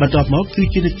បន្ទាប់មកគឺ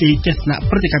ជានីតិទស្សនៈ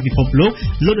ព្រឹត្តិការណ៍ពិភពលោក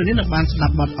នាងនឹងបានស្ដា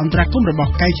ប់បទអន្តរកម្មរប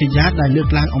ស់កៃជាយ៉ាដែលលើក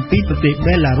ឡើងអំពីប្រទេស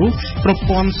បេឡារុសប្រ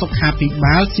ព័ន្ធសុខាភិ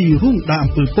បាលស៊ីរួមដល់អំ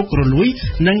ពើពុករលួយ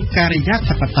និងការិយា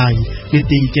ធិបតេយ្យនី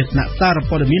តិទស្សនៈសារ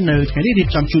ព័ត៌មាននៅថ្ងៃនេះរៀប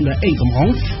ចំជូនដោយអេងកំហុង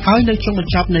ហើយនៅចុងប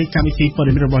ញ្ចប់នៃកម្មវិធីព័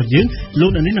ត៌មានរបស់យើងលោក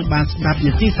នាងនឹងបានស្ដាប់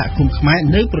នីតិសហគមន៍ខ្មែរ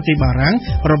នៅប្រទេសបារាំង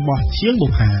របស់ជាងបុ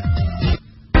ប្ផា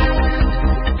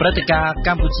ព្រឹត្តិការណ៍ក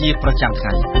ម្ពុជាប្រចាំថ្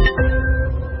ងៃ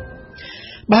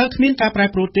បើគ្មានការប្រែ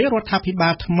ប្រួលទេរដ្ឋាភិបា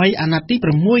លថ្មីអាណត្តិទី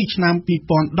6ឆ្នាំ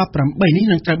2018នេះ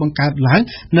នឹងត្រូវបង្កើតឡើង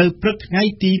នៅព្រឹកថ្ងៃ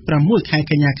ទី6ខែ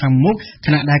កញ្ញាខាងមុខខ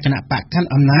ណៈដែលគណៈបកកាន់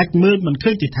អំណាចមើលមិន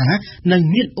ឃើញទេថានឹង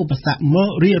មានឧបសគ្គមក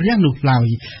រារាំងនោះឡើយ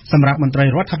សម្រាប់មន្ត្រី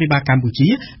រដ្ឋាភិបាលកម្ពុជា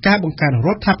ការបង្កើតរ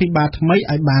ដ្ឋាភិបាលថ្មី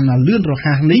ឲ្យបានលឿនរ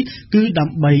ហ័សនេះគឺដើ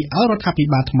ម្បីឲ្យរដ្ឋាភិ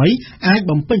បាលថ្មីអាច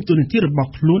បំពេញតួនាទីរបស់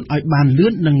ខ្លួនឲ្យបានលឿ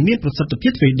ននិងមានប្រសិទ្ធភា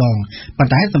ពទ្វេដងប៉ុ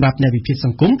ន្តែសម្រាប់អ្នកវិភាគស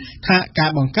ង្គមថាការ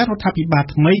បង្កើតរដ្ឋាភិបាល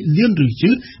ថ្មីលឿនឬ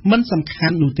យឺតមិនសំខា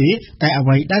ន់នោះទេតែអ្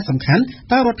វីដែលសំខាន់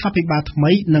តើរដ្ឋាភិបាលថ្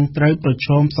មីនឹងត្រូវប្រឈ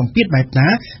មសម្ពាធបែបណា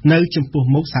នៅចំពោះ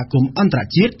មុខសហគមន៍អន្តរ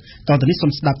ជាតិតទៅនេះសូ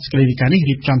មស្ដាប់សេចក្តីរាយការណ៍នេះ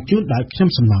រៀបចំជូនដោយខ្ញុំ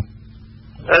សំណប់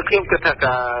ខ្ញុំគិតថា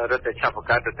ការរដ្ឋាភិ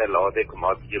បាលទៅតែល្អទេកុំ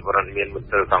ឲ្យប្រជាពលរដ្ឋមានមន្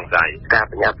ទិលសង្ស័យការ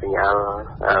បញ្ញាបញ្ញាល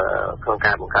ក្នុង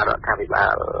ការបង្កើតរដ្ឋាភិបា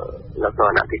លនៅក្នុង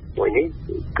អាណត្តិទី1នេះ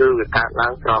គឺវាកើតឡើ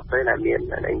ងស្របពេលដែលមាន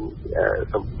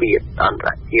សម្ពាធអន្តរ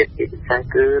ជាតិជាពិសេស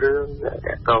គឺរឿង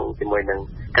ទាក់ទងជាមួយនឹង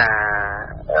ការ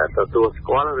ទទួលស្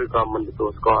គាល់ឬក៏មិនទទួល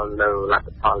ស្គាល់នៅលទ្ធ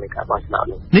ផលនៃការបោះឆ្នោត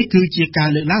នេះគឺជាការ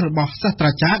លើកឡើងរបស់សាស្ត្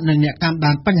រាចារ្យនិងអ្នកតាម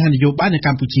ដានបញ្ហានយោបាយនៅក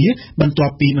ម្ពុជាបន្ទា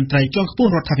ប់ពីមន្ត្រីជាន់ខ្ពស់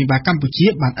រដ្ឋាភិបាលកម្ពុជា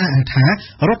បានអះអាងថា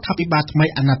រដ្ឋាភិបាលថ្មី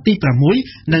អាណត្តិទី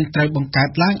6នឹងត្រូវបង្កើត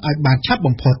ឡើងឲ្យបានឆាប់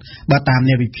បំផុតបើតាម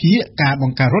អ្នកវិភាគការប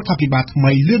ង្កើតរដ្ឋាភិបាលថ្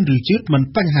មីលឿនឬជឿនមិន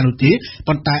បញ្ហានោះទេ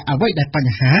ប៉ុន្តែអ្វីដែលប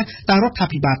ញ្ហាតើរដ្ឋា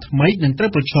ភិបាលថ្មីនឹងត្រូ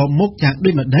វប្រឈមមុខយ៉ាងដូ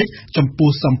ចម្តេចចំពោះ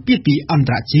សម្ពាធពីអន្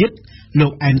តរជាតិលោ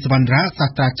កអែមសវណ្ណរាសា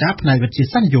ស្ត្រាចារ្យផ្នែកវិទ្យា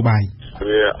សាស្ត្រនយោបាយ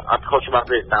វាអត់ខុសច្បាប់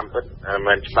ទេតាមពិត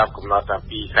មិនច្បាប់កំណត់ថា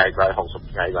2ខែក្រោយ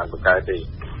60ថ្ងៃបានបង្កើតទេនិ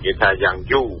យាយថាយ៉ាង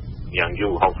យូរ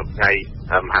60ថ្ងៃ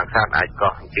មហាក្សត្រអាច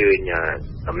កោះអញ្ជើញ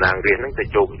តំណាងរាស្ត្រហ្នឹងទៅ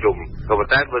ចូលប្រជុំក៏ប៉ុ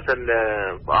ន្តែបើសិន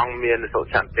ព្រះអង្គមានសុខ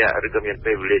សន្តិឬក៏មាន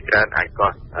ពេលវេលាច្រើនអាច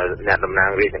កោះអ្នកតំណាង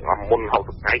រាស្ត្រទាំងអស់មុន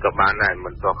60ថ្ងៃក៏បានដែរ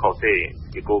មិនទាស់ខុសទេ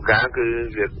ពីគោលការណ៍គឺ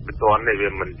វាមិនទាន់ទេវា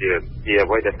មិនជាអ្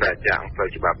វីដែលប្រឆាំងផ្លូវ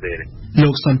ច្បាប់ទេលោ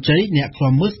កសំជ័យអ្នកខ្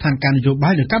លាំមើលស្ថានភាពនយោបា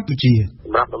យនៅកម្ពុជាស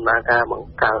ម្រាប់ដំណើរការប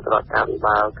ង្កើតរដ្ឋាភិ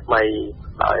បាលថ្មី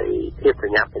ដោយភាពប្រ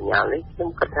ញាប់ប្រញាល់នេះខ្ញុំ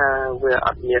គិតថាវាអ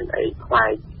ត់មានអីខ្លា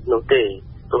ចនោះទេ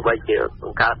ទោះបីជាប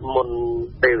ង្កើតមុន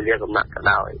ពេលវេលាកំណត់ក៏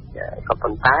ដោយក៏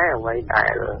ប៉ុន្តែអ្វីដែ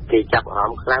លគេចាប់អារ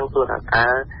ម្មណ៍ខ្លាំងគឺថា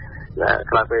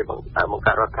ក្រោយពេលបង្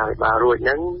កើតរដ្ឋាភិបាលរួចហ្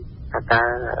នឹងថា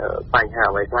បញ្ហា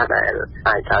អ្វីខ្លះដែល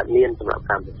អាចកើតមានសម្រាប់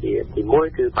កម្ពុជាទី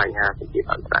1គឺបញ្ហាប្រជា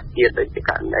អន្តរជាតិដូចជា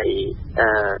ករណី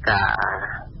ការ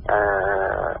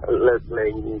លើកលែ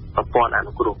ងប្រព័ន្ធអ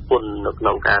នុគ្រោះពន្ធនៅក្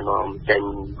នុងការនាំចេញ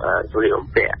ទូរបំ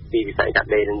ពាក់ពីវិស័យកាត់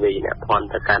ដេរនិងវាយនភ័ណ្ឌ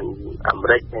ទៅកាន់អាមេ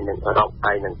រិកហើយនិងអឺរ៉ុប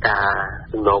ហើយនឹងការ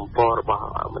សំណូមពររបស់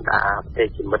បណ្ដាប្រទេស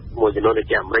ជាមិត្តមួយចំនួនដូច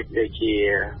ជាអាមេរិកដូចជា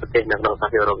ប្រទេសនៅក្នុងសហ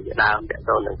ភាពអឺរ៉ុបជាដើមទាក់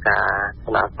ទងនឹងការ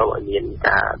ស្នើសុំឲ្យមាន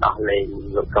ការដោះលែង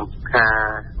លោកកឹមសុខ ខា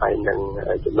ហើយនឹង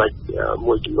ចំណុច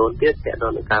មួយចំនួនទៀតទាក់ទ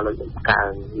ងនឹងការលើកតម្កើង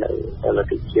នៅលទ្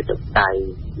ធិជាតិតៃ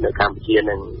នៅកម្ពុជា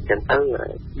នឹងចឹងទៅ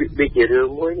វាជារឿង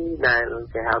មួយដែល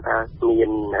គេហៅថាមា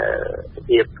ន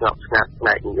ភាពស្ងប់ស្ងាត់ផ្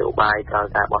នែកនយោបាយក្រោយ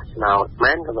ការបោះឆ្នោត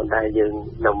មែនក៏ប៉ុន្តែយើង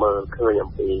នៅមើលឃើញ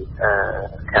អំពី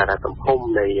ការទំហំ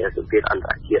នៃសម្ពាធអន្ត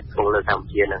រជាតិក្នុងលើកម្ពុ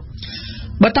ជាហ្នឹង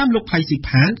បើតាមលោកផៃស៊ី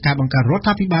ផានការបង្កើតរដ្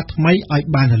ឋាភិបាលថ្មីឲ្យ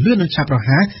បានលឿននិងឆាប់រ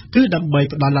ហ័សគឺដើម្បី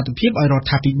ផ្ដល់លទ្ធភាពឲ្យរដ្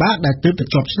ឋាភិបាលដែលទើបតែ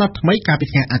ជាប់ឆ្នោតថ្មីកាលពី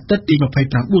ថ្ងៃអាទិត្យទី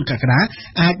29កក្កដា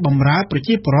អាចបម្រើប្រ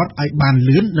ជាពលរដ្ឋឲ្យបាន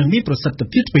លឿននិងមានប្រសិទ្ធ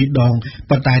ភាពទ្វេដង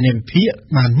ប៉ុន្តែអ្នកវិភាគ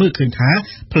បានមើលឃើញថា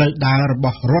ផ្លូវដើររប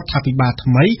ស់រដ្ឋាភិបាល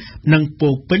ថ្មីនឹងពោ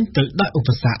រពេញទៅដោយឧប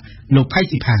សគ្គលោកផៃ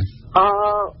ស៊ីផាន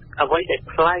អ្វីដែល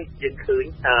ខ្លាយយើងឃើញ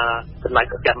សម្ដេច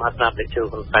អង្គមហាស្នាប្រជុំ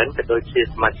ហ៊ុនសែនក៏ដូចជា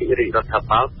សមាជិករាជរដ្ឋាភិ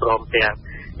បាលព្រមទាំង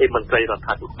មន្ត្រីរដ្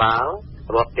ឋាភិបាល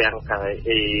រាប់ទាំងតែ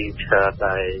អា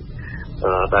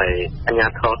ជ្ញា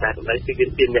ធរតែដើម្បីគឺ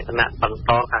មានលក្ខណៈបន្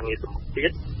តការងារសម្ពុទៀ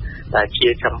តដែលជា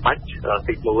ចាំបាច់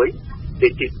ទី1ទី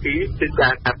2គឺកា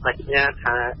រកាត់បញ្ញា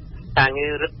ថាការងា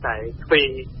ររឹតតែទ្វេ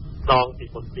ដងពី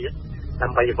មុនទៀតដើ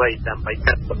ម្បីអ្វីដើម្បី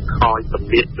កាត់បន្ថយសម្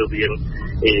ពាធរវាង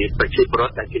ប្រជាពលរ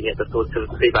ដ្ឋដែលជាអ្នកទទួល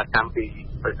សេវាកម្មពី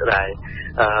រ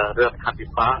ដ្ឋាភិ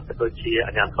បាលក៏ដូចជា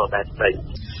អាជ្ញាធរតែផ្សេង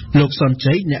លោកសុន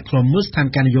ជ័យអ្នកខ្លំមើលស្ថាន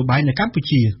ភាពនយោបាយនៅកម្ពុ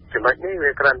ជាចំណុចនេះ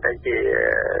វាគ្រាន់តែជា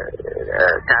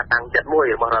ការតាំងចិត្តមួយ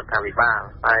របស់រដ្ឋាភិបាល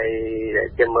ហើយ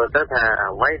ជាមើលទៅថា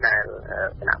អ្វីដែល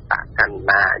គណៈបកកណ្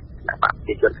ដាលគណៈបកប្រ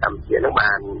ជាជនកម្ពុជានឹង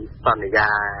បានសន្យា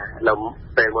នៅ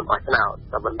ពេលមុនបោះឆ្នោត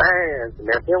តែប៉ុន្តែសម្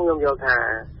រាប់ខ្ញុំយល់ថា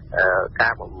កា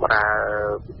របម្រើ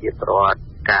ប្រជាពលរដ្ឋ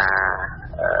ការ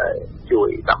ជួយ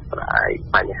ដោះស្រាយ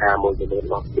បញ្ហាមួយចំនួនរ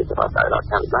បស់ប្រជាពលរដ្ឋដោយរដ្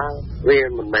ឋាភិបាលវា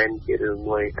មិនមែនជារឿង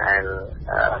មួយដែល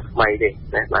ថ្មីទេ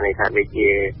ណាបានន័យថាវាជា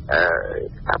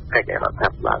ស្ថាបកិច្ចរដ្ឋា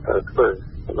ភិបាលត្រូវធ្វើ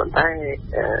ប៉ុន្តែ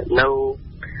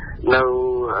នៅ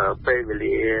ពេលវេ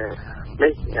លា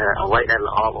នេះអ្វីដែល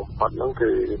ល្អបំផុតនោះ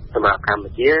គឺសម្រាប់កម្ពុ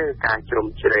ជាការជ្រោម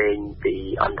ជ្រែងពី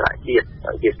អន្តរជាតិ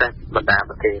ជាពិសេសបណ្ដា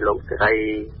ប្រទេសលោកសេរី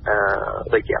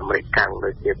ដូចជាអាមេរិកកាំងដូ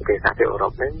ចជាប្រទេសសហភាពអឺរ៉ុ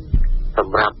បនេះស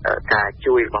ម្រាប់ការ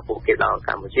ជួយរបស់ពួកគេដល់ក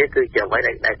ម្ពុជាគឺជាអ្វី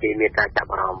ដែលគេមានការចាប់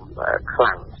អារម្មណ៍ខ្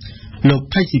លាំងលោក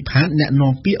ផៃស៊ីផានអ្នក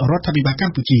នាំពាក្យរដ្ឋាភិបាលក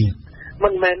ម្ពុជា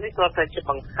មិនមែននេះគ្រាន់តែជា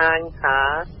បង្ហាញថា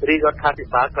រាជរដ្ឋាភិ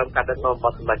បាលក្រុមការដឹកនាំរប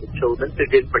ស់សម្ដេចតេជោនឹងគឺ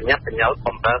យើងប្រញាប់ប្រញាល់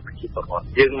បំរើប្រជាពលរដ្ឋ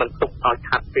យើងមិនទុកឲ្យ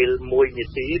ខាត់ពេល1នា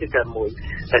ទីឬក៏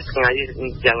1តែថ្ងៃ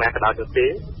យ៉ាងណាក៏ដោយទៅទេ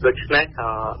ដូច្នេះ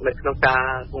នៅក្នុងការ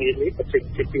ងារនេះបច្ចេក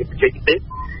ទេស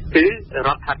គឺរ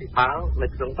ដ្ឋាភិបាលនៅ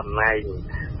ក្នុងតំណែង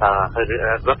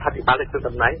រដ្ឋាភិបាលនៅក្នុង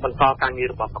តំណែងបន្តការងារ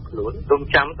របស់ខ្លួនរំ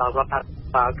ចាំដល់រដ្ឋាភិ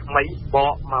បាលថ្មីប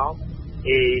កមក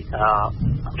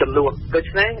ចំនួនដូ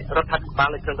ច្នេះរដ្ឋាភិបាល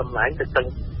នៅក្នុងតំណែងទៅស្ទឹង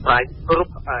ប្រែកគ្រ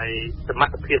ប់សម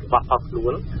ត្ថភាពរបស់ខ្លួ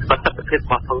នប្រសិទ្ធភាពរ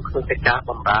បស់ខ្លួនក្នុងការ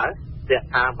បម្រើរ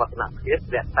ក្សាវឌ្ឍនភាព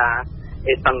រក្សា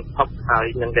សន្តិភាពហើយ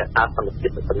និងរក្សាសន្តិភាព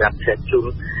សម្រាប់ប្រជាជន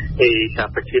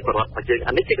ប្រជាពលរដ្ឋរបស់យើង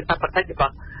អានេះជាកាតព្វកិច្ចរប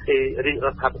ស់រាជរ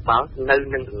ដ្ឋាភិបាលនៅ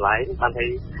នឹងកន្លែងបានឲ្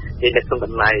យនៅក្នុង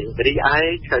តំណែងរីឯ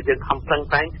យើងខំប្រឹង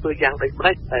ប្រែងធ្វើយ៉ាងដូចម្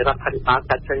តេចហើយរដ្ឋាភិបាល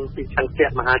កាត់ចេញពីឆន្ទៈ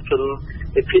មហាជន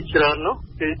ភាគច្រើននោះ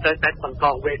គឺត្រូវតែបន្ត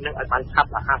វេននឹងឲ្យបានឆាប់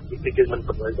រហ័សពីយើងមិន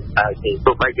ប្រមើលទៅទេ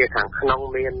ទោះបីជាខាងក្នុង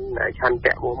មានឆន្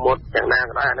ទៈមុតយ៉ាងណា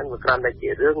ក៏ដោយអានឹងវាគ្រាន់តែជា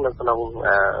រឿងនៅក្នុង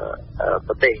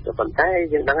ប្រទេសក៏ប៉ុន្តែ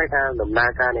យើងដឹងថាដំណើរ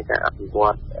ការនៃការអភិវ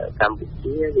ឌ្ឍកម្ពុ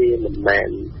ជាវាមិនមែន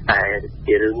តែ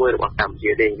ជារឿងមួយរបស់កម្ពុ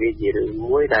ជាទេវាជារឿង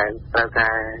មួយដែលត្រូវកា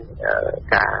រ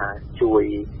ជួយ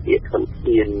ជាធន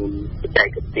ធានបច្ចេក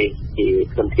ទេសជា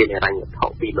ធនធានហិរញ្ញវត្ថុ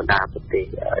ពីបណ្ដាប្រទេស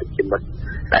ជាមិត្ត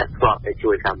ដែលធ្លាប់តែ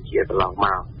ជួយកម្ពុជាកន្លងម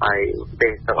កហើយប្រទេ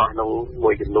សទាំងអស់នោះមួ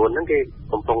យចំនួនហ្នឹងគេ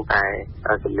កំពុងតែ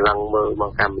សម្លឹងមើលម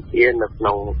កកម្ពុជានៅក្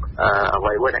នុងអ្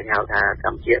វីមួយដែលហៅថាក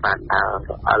ម្ពុជាបានដើរ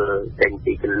រអិលចេញ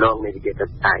ពីគន្លងនៃវិជា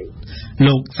តៃ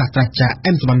លោកសាស្ត្រាចារ្យ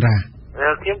អែមសវណ្ណរា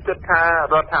ខ្ញុំគិតថា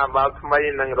រដ្ឋាភិបាលថ្មី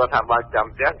និងរដ្ឋាភិបាលចាំ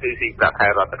ផ្ទះគឺស៊ីប្រាក់ខែ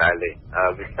រដ្ឋដែរលេវា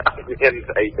មាន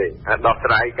ស្អីទេដោះ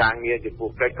ស្រាយការងារចំពោះ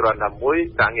កិច្ចគ្រាន់តែមួយ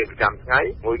ការងារប្រចាំថ្ងៃ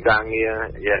មួយការងារ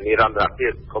និរន្តរភា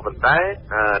ពក៏ប៉ុន្តែ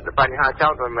បញ្ហាចោ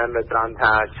តមិនមែននៅត្រង់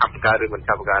ថាឆាប់ការឬមិន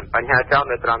ឆាប់ការបញ្ហាចោត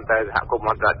នៅត្រង់តែសហគមន៍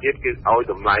អន្តរជាតិគឺឲ្យ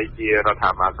តម្លៃជារដ្ឋា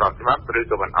ភិបាលស្របច្បាប់ឬ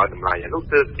ក៏មិនឲ្យតម្លៃនោះ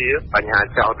ទើបជាបញ្ហា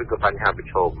ចោតឬក៏បញ្ហាប្រ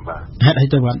ឈមបាទហេតុអី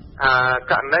ទៅបាទ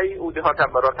ករណីឧទាហរណ៍ថា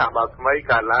រដ្ឋាភិបាលថ្មី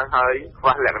កើតឡើងហើយខ្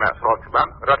វះលក្ខណៈស្របច្បា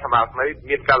ប់រដ្ឋាភិបាលថ្មី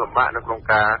មានការលំបាកនៅក្នុង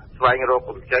ការស្វែងរក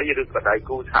កម្ចីឬក៏ដៃ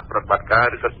គូសហប្រតិបត្តិការ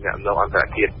ឬក៏ទំនាក់ទំនងអន្តរ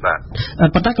ជាតិបាទ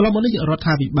ប៉ុន្តែកន្លងមកនេះរដ្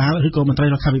ឋាភិបាលឬក៏មន្ត្រី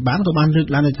រដ្ឋាភិបាលក៏បានលើក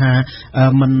ឡើងថា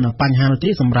មិនបញ្ហានោះទេ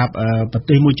សម្រាប់ប្រ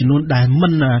ទេសមួយចំនួនដែលមិ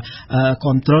នគ្រ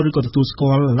ប់គ្រងឬក៏ទទួលស្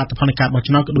គាល់លទ្ធផលនៃការបោះ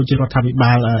ឆ្នោតក៏ដូចជារដ្ឋាភិ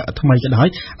បាលថ្មីក៏ដោយ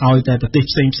ឲ្យតែប្រទេស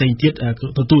ផ្សេងទៀត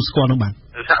ទទួលស្គាល់នោះបាទ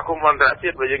សហគមន៍អន្តរជា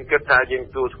តិបើយើងគិតថាយើង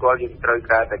ទូស្គាល់យើងត្រូវ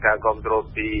ការតែការគ្រប់គ្រង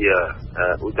ពី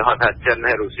ឧទាហរណ៍ថាចិន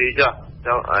ហើយរុស្ស៊ីចុះ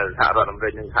សហរដ្ឋអាមេរិ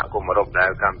កនិងសហគមន៍អឺរ៉ុបដែ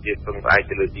លកម្ពុជាពឹងផ្អែក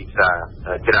ទៅលើទីផ្សារ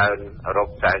ច្រើនអឺរ៉ុប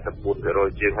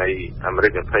 44% ជាងហើយអាមេរិ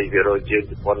ក 20% ជាង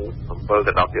ជប៉ុន 7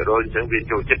 ទៅ 10% អញ្ចឹងវា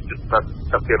ចូលចិត្ត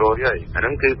 10% ហើយអាហ្នឹ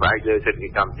ងគឺផ្អែកលើសេដ្ឋកិ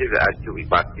ច្ចកម្ពុជាវាអាចជួយវិ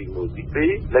បត្តិទី1ទី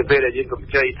2នៅពេលដែលយើងកម្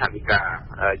ចីថវិកា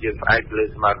យើងផ្អែកលើ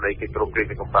ស្មារតីកិច្ចព្រមព្រៀង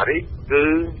នៅប៉ារីសគឺ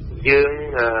យើ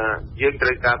ងត្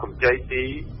រូវការកម្ចីពី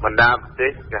បណ្ដាប្រទេ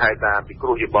សគេហៅថាពិគ្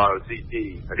រោះយោបល់ CT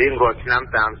រៀងរាល់ឆ្នាំ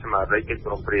តាមស្មារតីកិច្ច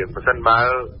ព្រមព្រៀងបើសិនបើ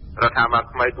រដ្ឋាភិបាល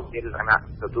ថ្មីពុំមានលក្ខណៈ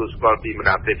ទទួលស្គាល់ពីបណ្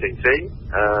ដាប្រទេសផ្សេងៗ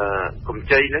កម្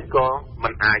ចីនេះក៏មិ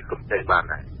នអាចកម្ចីបាន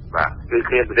ដែរបាទគឺ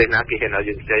គ្មានប្រទេសណាគេហ៊ានឲ្យ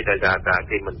យើងខ្ចីតែថា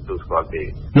គេមិនទទួលស្គាល់ទេ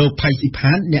លោកផៃស៊ី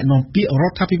ផានអ្នកនាំពាក្យរ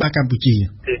ដ្ឋាភិបាលកម្ពុជា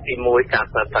គឺទី1ការ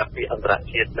ប្រើប្រាស់ពីអន្តរ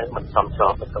ជាតិនឹងមិនសមស្រ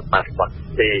បនឹងបរិបទ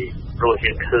ទេព្រោះ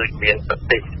យើងឃើញមានប្រ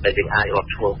ទេសដែលយើងអាចរាប់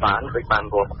ឈ្មោះបានដូចបាន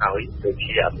រាប់ឲ្យដូច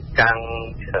ជាអាមេរិក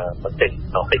ប្រទេស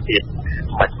ដទៃទៀត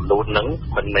មួយចំនួនហ្នឹង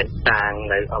មិនមែនតាង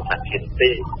នៅអន្តរជាតិ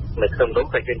ទេនៅក្នុងនោះ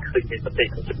ក៏យើងឃើញមានប្រទេស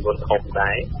ចំនួនធំ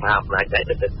ដែរមកអំណាចតែ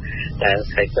តែ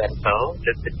ខេត្តសែនតោ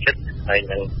លើកទឹកចិត្តហើយ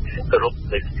នឹងគោរព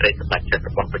លើសេចក្តីសម្រេចចិត្ត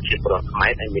របស់ប្រជាពលរដ្ឋខ្មែ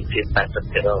រដែលមានជាង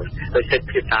 80% ដោយសេចក្តី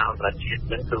ភាសាអន្តរជាតិ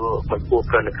នឹងគឺមិនគួរ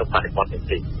កើននៅក្នុងបរិបទនេះ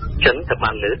ទេអញ្ចឹងក៏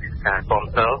បានលើកការគ្រប់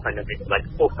គ្រងហើយនឹងវិបត្តិ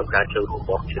ខ្ពស់ក្នុងការចូលរួមរ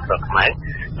បស់ប្រជាពលរដ្ឋខ្មែរ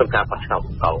ក្នុងការបោះឆ្នោតប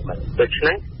ន្តមកដូច្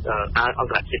នេះអន្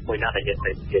តរជាតិមួយណាដែលយើងត្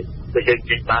រូវនិយាយបើយើងនិ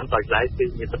យាយបានដោយឡែកគឺ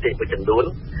មានប្រទេសមួយចំនួន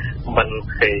មិន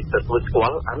គេទទួលស្គា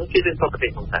ល់អានេះគឺរឿងប្រទេស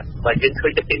ផងដែរបើយើងឃើ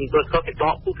ញតែពីទទួលស្គាល់គេដ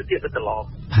កពុទ្ធទៀតទៅតឡង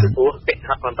ព្រោះកិច្ចស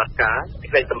ហប្រតិបត្តិការសេច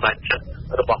ក្តីសម្រេចចិត្ត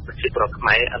របស់ប្រជាពលរដ្ឋខ្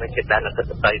មែរអានេះជាដែនអធិប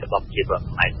តេយ្យរបស់ប្រជាពលរដ្ឋ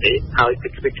ខ្មែរទេហើយគឺ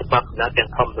ច្បាប់ណាទាំង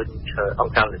ធម្មដូចអ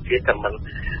ង្គការវិទ្យាក៏មិន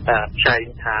ចែង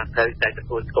ថាត្រូវតែទ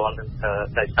ទួលស្គាល់នឹង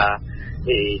តែថា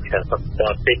ពី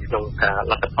ក្នុងការ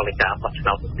លទ្ធផលនៃការបោះឆ្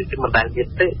នោតគឺមិនដែលមាន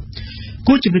ទេ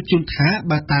គួរជំរាបជូនថា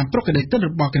បើតាមប្រកាសទិនរ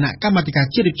បស់គណៈកម្មាធិការ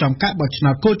ជាតិរៀបចំការបោះឆ្នោ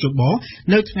តកោជប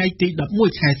នៅថ្ងៃទី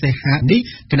11ខែសីហានេះ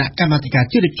គណៈកម្មាធិការ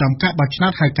ជាតិរៀបចំការបោះឆ្នោ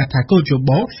តហៅកាត់ថាកោជ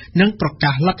បនឹងប្រ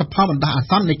កាសលទ្ធផលបណ្ដោះអា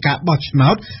សន្ននៃការបោះឆ្នោ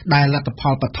តដែលលទ្ធផ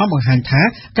លបឋមបង្ហាញថា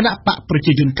គណៈបកប្រ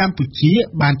ជាជនកម្ពុជា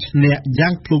បានឈ្នះយ៉ា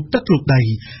ងភ្លុកទឹកភ្លុកដី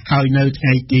ហើយនៅថ្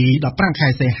ងៃទី15ខែ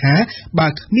សីហាបើ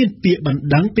គ្មានពាក្យបណ្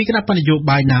ដឹងពីគណៈបញ្ញយោ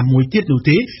បាយណាមួយទៀតនោះ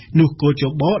ទេនោះកោជ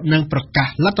បនឹងប្រកាស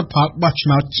លទ្ធផលបោះឆ្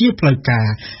នោតជាផ្លូវការ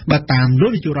បើតាមលោ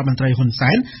កនាយករដ្ឋមន្ត្រីហ៊ុន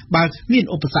សែនបើមាន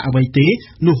ឧបសគ្គអ្វីទេ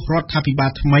នោះរដ្ឋាភិបា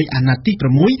លថ្មីអាណត្តិទី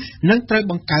6នឹងត្រូវ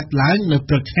បង្កើតឡើងនៅ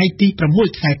ព្រឹកថ្ងៃទី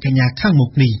6ខែកញ្ញាខាងមុ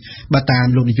ខនេះបើតាម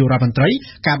លោកនាយករដ្ឋមន្ត្រី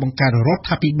ការបង្កើតរដ្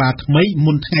ឋាភិបាលថ្មី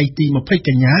មុនថ្ងៃទី20ក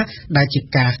ញ្ញាដែលជា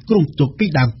ការគ្រោងទុកពី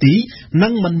ដើមទីនឹ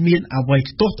ងមិនមានអ្វី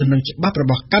ខ្ទាស់ទៅនឹងច្បាប់រ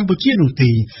បស់កម្ពុជានោះទេ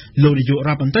លោកនាយករ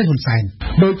ដ្ឋមន្ត្រីហ៊ុនសែន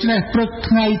ដូច្នេះព្រឹក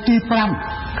ថ្ងៃទី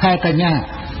5ខែកញ្ញា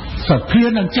សភា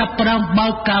នឹងចាប់ផ្ដើមបើ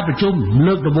កការប្រជុំ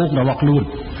លើកដំបូងរបស់ខ្លួន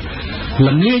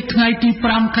ល្ងាចថ្ងៃទី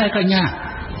5ខែកញ្ញា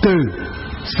គឺ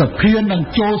សភានឹង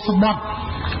ចូលស្បត់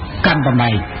កាន់តំ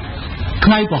ណែង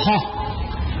ថ្ងៃពហុ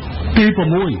ទី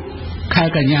6ខែ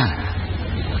កញ្ញា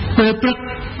ពេលព្រឹក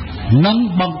នឹង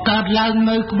បង្កើតឡើង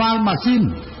នៅក្បាលម៉ាស៊ីន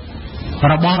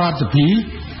របស់រដ្ឋសភា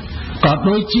ក៏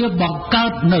ដូចជាបង្កើ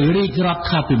តនៅរាជរដ្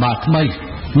ឋាភិបាលថ្មី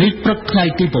នេះព្រឹកថ្ងៃ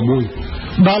ទី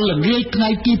6ដល់ល្ងាចថ្ងៃ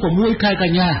ទី6ខែក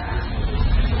ញ្ញា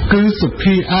គឺស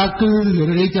ភាគឺ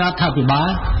រាជរដ្ឋាភិបាល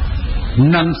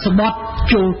នឹងស្បត់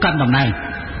ចូលកាន់តំណែង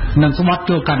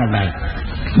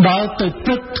ដល់ទៅ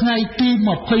ព្រឹកថ្ងៃទី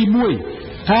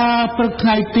21ថាព្រឹកថ្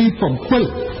ងៃទី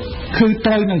7គឺ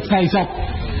ត្រូវនឹងថ្ងៃសុក្រ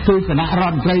គឺគណៈរ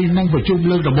ដ្ឋមន្ត្រីនឹងប្រជុំ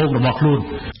លើកដំបូងរបស់ខ្លួន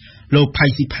លោកផៃ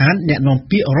ស៊ីផានអ្នកនាំ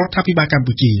ពាក្យរដ្ឋាភិបាលកម្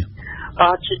ពុជា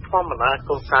ជាធម្មតា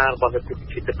គោលការណ៍របស់ប្រ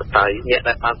ជាធិបតេយ្យអ្នក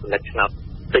ដែលបានសម្រេចឆ្នោត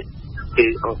តិចគឺ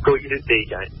អង្គុយឬទេ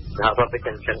ចា៎ហើយរដ្ឋវិ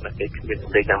ចិញ្ចឹមតែគេគ្មានស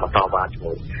ម្លេងយ៉ាងបន្តវ៉ាជា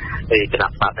មួយឯគណៈ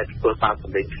បកដែលធ្វើបានស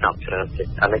ម្លេងឆ្នោតច្រើនទេ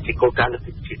អានេះជាគោលការណ៍លើ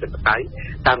ប្រជាធិបតេយ្យ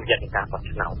តាមរយៈការបោះ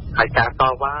ឆ្នោតហើយការត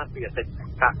វ៉ាពីអតីត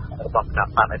កាលរបស់គណៈ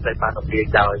បកដែលត្រូវបានរំលាយ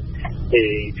ដោយ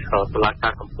តុលាកា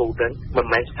រកំពូលនឹងមិន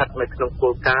មែនស្ថិតនៅក្នុងគោ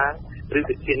លការណ៍ឬ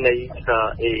វិធាននៃ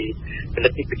ល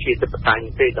ទ្ធិប្រជាធិបតេយ្យ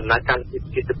ទេដំណើរការលទ្ធិប្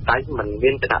រជាធិបតេយ្យមិន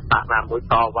មានគណៈបកណាមួយ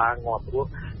តវ៉ាងាប់រស់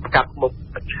កាប់មុខ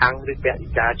ប្រឆាំងឬបរិ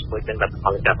យាជាមួយនឹងរដ្ឋបា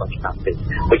លការបោះឆ្នោតទេ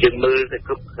បើយើងមើលទៅ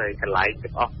គ្រប់កន្លែង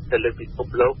ទាំងអស់ទៅលើពិភព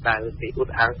លោកដែលគេឧ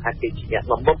ទាហរណ៍ថាគេជាអ្នក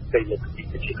បំពុះទៅលើលទ្ធិ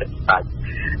ប្រជាធិបតេយ្យ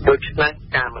ដូច្នេះ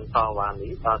ការមិនតវ៉ា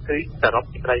នេះគឺសរុប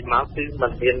សេចក្តីមកគឺมั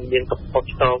นមានកំពត់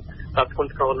ឆ្លងដល់ធ្ង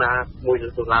ន់ធ្ងរណាមួយលើ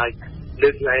កឡើងលើ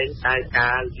កលែងតែ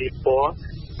ការលៀបពណ៌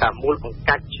តាមមូលបង្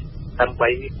កាច់ដើម្បី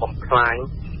បំផ្លាញ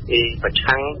ប្រ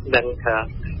ឆាំងនឹង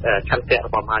ឆន្ទៈរ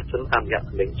បស់មហាជនតាមរយៈ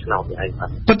លេងឆ្នោតនេះឯងបាទ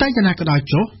ប៉ុន្តែយ៉ាងណាក៏ដោយ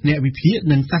ចុះអ្នកវិភាគ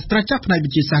និងសាស្ត្រាចារ្យផ្នែកវិ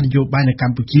ទ្យាសាស្ត្រនយោបាយនៅក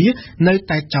ម្ពុជានៅ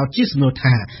តែចោទជាសំណួរ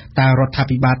ថាតើរដ្ឋា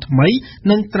ភិបាលថ្មី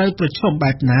នឹងត្រូវប្រឈម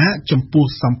បែបណាចំពោះ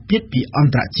សម្ពាធពីអ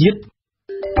ន្តរជាតិ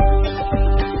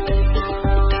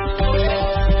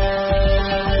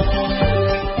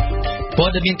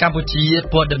ព័ត៌មានកម្ពុជា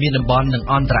ព័ត៌មានតំបន់និង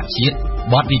អន្តរជាតិ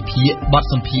បទវិភាគបទ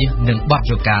សម្ភាសន៍និងបទ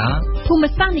យកាភូមិ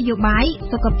សាស្ត្រនយោបាយ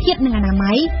សុខភាពនិងអនា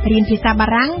ម័យរៀនភាសាបា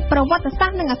រាំងប្រវត្តិសាស្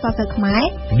ត្រនិងអក្សរសិល្ប៍ខ្មែរ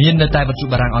មាននៅតែវិទ្យុ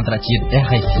បារាំងអន្តរជាតិ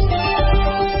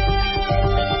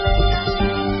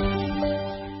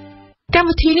កម្ម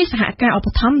វិធីនេះសហការឧប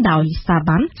ត្ថម្ភដោយស្តា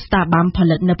បាំផ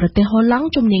លិតនៅប្រទេសហូឡង់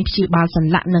ជំនាញព្យាបាលស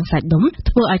ន្លាក់និងសាច់ដុំ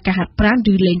ធ្វើឲ្យការហាត់ប្រាណ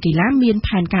ឬលេងកីឡាមាន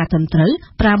ផែនការត្រឹមត្រូវ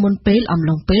ប្រើមុនពេលអំ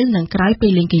ឡុងពេលនិងក្រោយពេ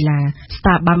លលេងកីឡាស្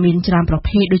តាបាំមានច្រើនប្រ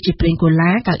ភេទដូចជាប្រេងកូ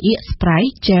ឡាកៅអៀក spray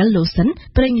gel lotion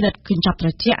ប្រេងរឹតកញ្ចប់ត្រ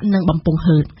ជាក់និងបំពង់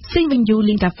ហឺតស៊ីងវិញយូ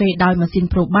លេងកាហ្វេដោយម៉ាស៊ីន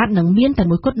ប្រូបាតនឹងមានតែ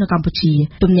មួយគត់នៅកម្ពុជា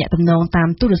ទំនាក់ទំនងតាម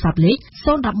ទូរស័ព្ទលេខ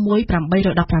011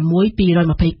 816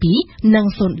 222និង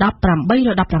010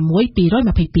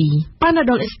 816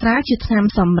 222Panadol Extra ជាថ្នាំ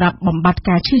សម្រាប់បំបាត់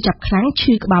ការឈឺចាប់ខ្លាំង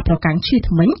ឈឺក្បាលប្រកាំងឈឺ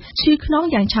ធ្មេញឈឺខ្នង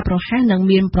យ៉ាងឆាប់រហ័សនិង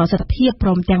មានប្រសិទ្ធភាពព្រ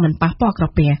មទាំងមិនប៉ះពាល់ក្រ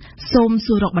ពះសូម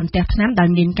សួររកបន្ទះថ្នាំដែល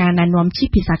មានការណែនាំជា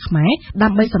ភាសាខ្មែរដើ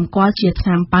ម្បីសម្គាល់ជាថ្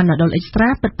នាំ Panadol Extra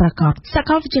ពិតប្រាកដសាក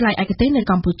លវិទ្យាល័យឯកទេសនៅ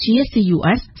កម្ពុជា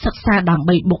CUS សិក្សាដើម្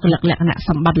បីបុគ្គលិកលក្ខណៈស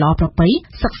ម្បត្តិល្អប្រពៃ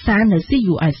សិក្សានៅ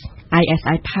CUS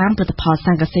ISI ផាមផលិតផលស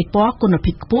ង្កេតពណ៌គុណ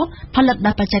ភាពខ្ពស់ផលិត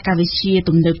ដោយបច្ចេកវិទ្យា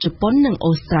ទំនើបជប៉ុននិង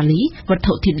អូស្ត្រាលីវត្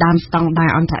ថុធាតុដើមស្តង់ដារ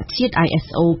អន្តរជាតិ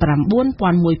ISO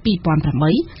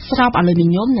 9001:2008 ស្រោបអាលូមី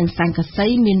ញ៉ុមនិងស័ង្កសី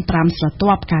មាន5ស្រ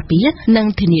ទាប់ការពារនិង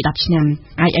ធានា10ឆ្នាំ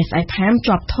ISI ផាម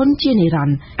ជាប់ធន់ជានិរ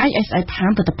ន្តរ៍ ISI ផា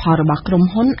មផលិតផលរបស់ក្រុម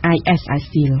ហ៊ុន ISI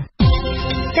Steel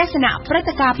ទស្សនៈព្រឹត្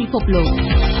តិការណ៍ពិភពលោក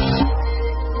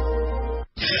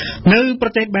នៅប្រ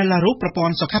ទេសបេឡារុសប្រព័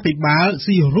ន្ធសុខាភិបាល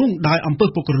ស៊ីរុងដោយអំពើ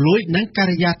ពុករលួយនិងកា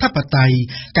រិយាធិបតេយ្យ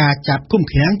ការចាប់ឃុំ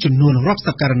ឃាំងចំនួនរាប់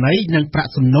សិបករណីនិងប្រា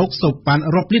ក់សំណូកសូវប៉ាន់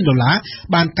រាប់លានដុល្លារ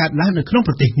បានកើតឡើងនៅក្នុង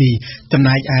ប្រទេសនេះចំ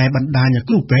ណែកឯបណ្ដាញ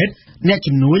គ្រូពេទ្យអ្នក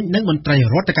ជំនួញនិងមន្ត្រី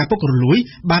រដ្ឋការពុករលួយ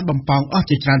បានបំផង់អស់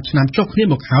ជាច្រើនឆ្នាំចុះគ្នា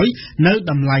មកហើយនៅ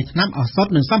តម្លៃថ្នាំឱសថ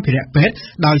និងសម្ភារៈពេទ្យ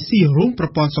ដោយស៊ីរុងប្រ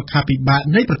ព័ន្ធសុខាភិបាល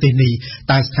នៃប្រទេសនេះ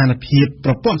តែស្ថានភាព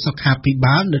ប្រព័ន្ធសុខាភិ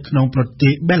បាលនៅក្នុងប្រទេ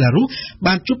សបេឡារុស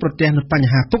បានជួបប្រទះនូវប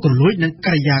ញ្ហាពុករលួយនិង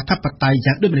ការិយាធិបតេយ្យ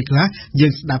យ៉ាងដូចម្តេចខ្លះយើ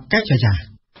ងស្ដាប់កាច់ចា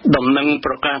ដំណឹង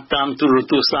ប្រកាសតាមទូរ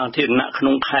ទស្សន៍សាធារណៈក្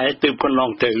នុងខែទើបកន្ល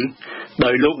ងទៅដោ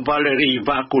យលោក Valery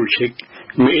Vakulchik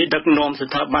មេដឹកនាំស្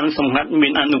ថាប័នសម្ងាត់មា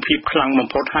នអានុភាពខ្លាំងបំ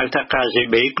ផុតហៅថា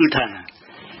KGB គឺថា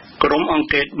ក្រុមអង្គ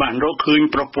ការបានរកឃើញ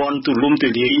ប្រព័ន្ធទូលំទូ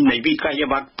លាយនៃវិក័យ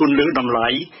ប័ត្រពន្លឺតម្លៃ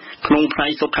ក្នុងផ្នែ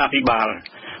កសុខាភិបាល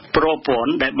ប្រព័ន្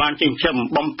ធដែលបានចិញ្ចឹម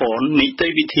បំពន់នីតិ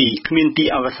វិធីគ្មានទី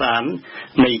អវសាន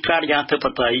នៃការិយាធិប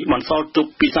តេយ្យបន្សល់ទុក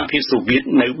ពីសហភាពសូវៀត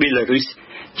នៅបេឡារុស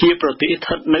ជាប្រទេសស្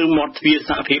ថិតនៅមាត់ទ្វារ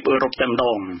សហភាពអឺរ៉ុបតែម្ដ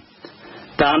ង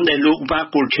តាមដែលលោក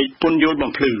Vakulchik ពន្យល់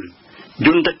បំភ្លឺយ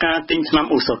ន្តការទិញថ្នាំ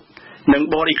ឱសថនិង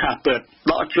បរិក្ខារពេទ្យ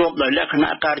ដកជាប់ដោយលក្ខណៈ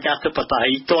ការិយាធិបតេយ្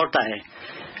យទាល់តែ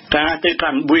ការទៅកា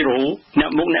ន់បុយរ៉ូអ្នក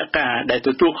មុខអ្នកការដែលទ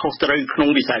ទួលខុសត្រូវក្នុង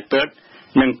វិស័យពេទ្យ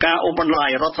និងការអូសបន្លាយ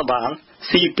រដ្ឋបាល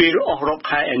ស៊ីពេលអស់រាប់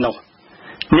ខែឯណោះ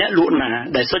អ្នកលក់ណា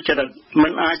ដែលសុចរិតមិ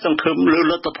នអាចសង្ឃឹមលើ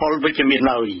លទ្ធផលវិជ្ជមាន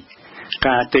ឡើយ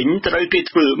ការទិញត្រូវគេ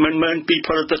ធ្វើមិនមែនពីផ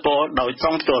លិតករដោយស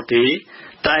ងផ្ទាល់ទេ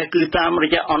តែគឺតាមរ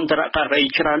យៈអន្តរការី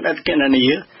ច្រើនឥតគណនា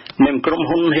និងក្រុម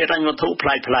ហ៊ុនហិរញ្ញវត្ថុប្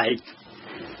លែកៗ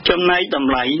ចំណែកត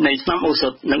ម្លៃនៃថ្នាំឱស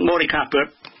ថនិងបរិក្ខារពេទ្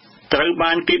យត្រូវ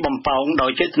បានគេបំផោងដោ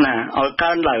យចេតនាឲ្យ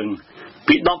កើនឡើង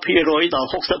ពី 10% ដល់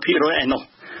 60% ឯណោះ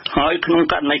ហើយក្នុង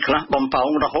ករណីខ្លះបំផោង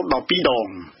រហូតដល់2ដង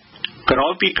ក្រោ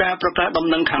យពីការប្រកាសដំ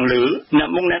ណឹងខាងលើអ្នក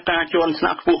មុខអ្នកការជាន់ថ្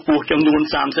នាក់ខ្ពស់ចំនួន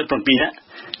37នាក់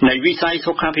នៃវិស័យ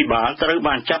សុខាភិបាលត្រូវ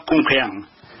បានចាប់ឃុំឃាំង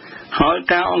ហើយ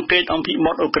ការអង្កេតអំពីប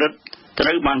ទឧក្រិដ្ឋត្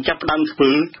រូវបានចាប់ផ្ដើមធ្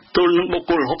វើទល់នឹងបុគ្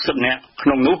គល60នាក់ក្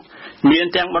នុងនោះមាន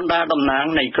ទាំងបណ្ដាតំណាង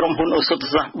នៃក្រុមហ៊ុនឱសថ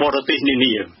សាស្ត្របរទេសនា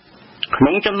នាក្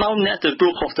នុងចំណោមអ្នកទទួ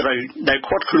លខុសត្រូវដែល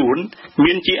ឃាត់ខ្លួន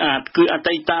មានជាអាចគឺអ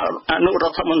តីតអនុរ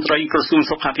ដ្ឋមន្ត្រីក្រសួង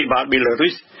សុខាភិបាលបេឡារុ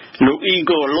សលោក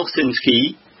Igor Losinsky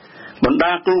បណ្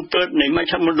ដាគ្រូពេទ្យនៃមជ្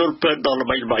ឈមណ្ឌលពេទ្យដ៏ល្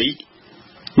បីៗ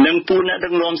និងពូអ្នកដឹ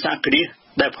កនាំសហគ្រាស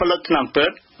ដែលផលិតថ្នាំពេ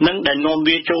ទ្យនិងដែលនាំ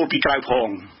វាចូលពីក្រៅផង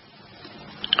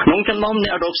ក្នុងចំណោមអ្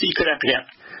នករកស៊ីក្រាក់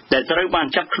ដែលត្រូវបាន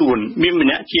ចាប់ខ្លួនមានម្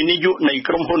នាក់ជានាយកនៃ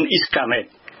ក្រុមហ៊ុន Iskamet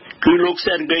គឺលោក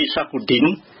Sergei Sakutin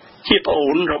ជាប្អូ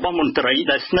នរបស់មន្ត្រី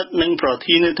ដែលស្និទ្ធនឹងប្រ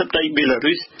ធានាធិបតីបេឡា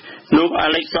រុសលោក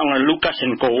Alexander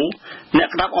Lukashenko អ្នក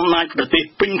ក្តាប់អំណាចប្រទេស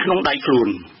ពេញក្នុងដៃខ្លួន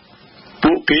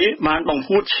ពួកគេបានបង្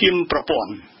ហួចឈាមប្រព័ន្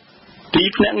ធទី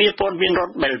ភ្នាក់ងារព័ត៌មានរ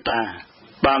ដ្ឋ Belta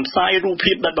បានផ្សាយរូប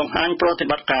ភាពដែលបង្ហាញប្រតិ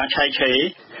បត្តិការឆែកឆេរ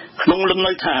ក្នុងលំ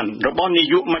នៅឋានរបស់នា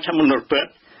យកមជ្ឈមណ្ឌលពេទ្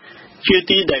យជា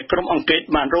ទីដែលក្រុមអង្កេត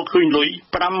បានរកឃើញលុយ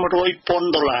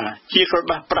$500,000ជាក្រ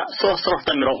ដាសប្រាក់ស្រស់ៗ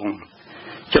តែម្ដង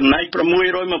ចំណែក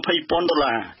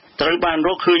$620,000ត្រូវបានរ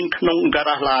កឃើញក្នុងកា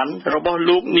រ៉ាសឡានរបស់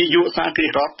លោកនាយកសហគ្រា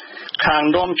សរដ្ឋខាង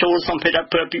នាំចូលសម្ភារៈ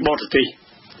ពេទ្យពីបរទេស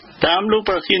តាមលោក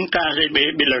ប្រធានការ KGB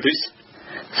បេឡារុស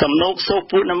សំណូកសូវ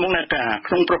ពួកអ្នកមុខអ្នកការ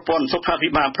ក្នុងប្រព័ន្ធសុខាភិ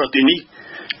បាលប្រទេសនេះ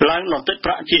ឡើងដល់ទឹកប្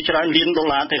រាក់ជាច្រើនលានដុ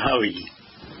ល្លារទៅហើយ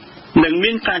នឹង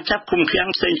មានការចាប់ឃុំឃាំង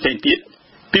ផ្សេងៗទៀត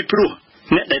ពីព្រោះ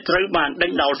អ្នកដែលត្រូវបានដេ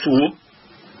ញដោលសួរ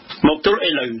មកទល់ឥ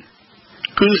ឡូវ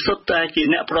គឺសុទ្ធតែជា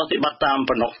អ្នកប្រតិបត្តិតាម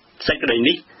ប៉ុណ្ណោះសេចក្តី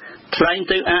នេះថ្លែង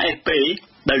ទៅ AFP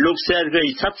ដោយលោក Sergei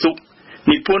Satsuk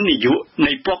និពន្ធនាយក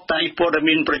នៃប៉ុស្តិ៍តៃព័ត៌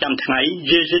មានប្រចាំថ្ងៃ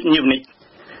Jesuit News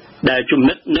ដែលជំ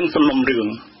និតនឹងសំណុំរឿង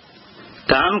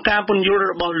តាមការពន្យល់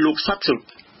របស់លោក Satsuk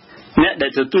អ្នកដែ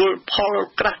លទទួលផល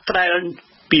ក្រាស់ក្រែល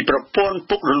ពីប្រព័ន្ធ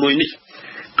ពុករលួយនេះ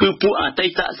គឺពួកអតី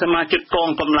តសមាជិកកង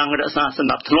កម្លាំងរក្សាស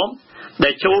ណ្ដាប់ធ្នាប់ដែ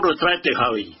លចូលរត្រែកទៅ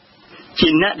ហើយជា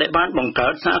អ្នកដែលបានបង្កើ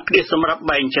តសហគ្រាសសម្រាប់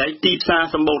បែងចែកទីផ្សារ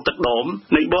សម្បូរទឹកដម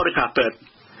នៃបរិការពេទ្យ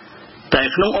តែ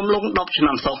ក្នុងអំឡុង10ឆ្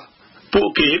នាំសោះពួក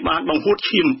គេបានបង្ហួត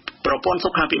ឈាមប្រព័ន្ធសុ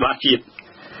ខាភិបាលជាតិ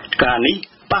ការនេះ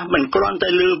ប៉ះមិនគ្រាន់តែ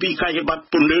លើវិក័យប័ត្រ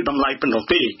ពន្លឺតម្លៃប៉ុណ្ណោះ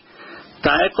ទេ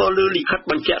តែក៏លើលិខិត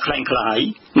បញ្ជាក់ខ្លាំងៗ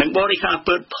និងបរិការ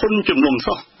ពេទ្យធនជំនុំ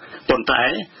សោះប៉ុន្តែ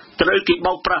ត្រូវគេ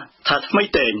បោកប្រាស់ថាថ្មី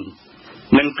តែង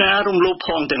នឹងការរំលោភផ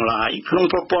ងទាំងឡាយក្នុង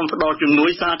ប្រព័ន្ធផ្ដល់ជំនួយ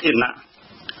សាធារណៈ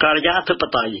ការិយាធិប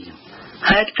តេយ្យ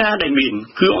ហេតុការណ៍ដែលមាន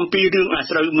គឺអំពីរឿងអា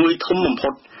ស្រូវមួយធំបំផុ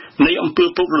តនៃអំពើ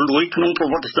ពុករលួយក្នុងប្រ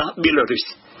វត្តិសាស្ត្របៀឡារុស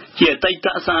ជាអតីត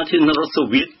សាធារណរដ្ឋសូ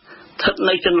វៀតស្ថិត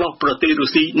នៅចន្លោះប្រទេសរុ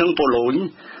ស្ស៊ីនិងប៉ូឡូញ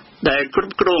ដែលគ្រ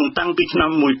ប់គ្រងតាំងពីឆ្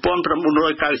នាំ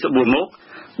1994មក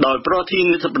ដោយប្រធា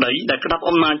នាធិបតីដែលក្តាប់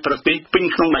អំណាចប្រទេសពេញ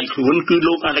ក្នុងដៃខ្លួនគឺ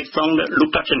លោក Alexander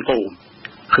Lukashenko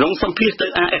ក្នុងសម្ភាសទៅ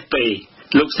AFP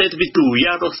លោកសេតវិទូ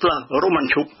Yaroslav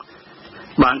Romanchuk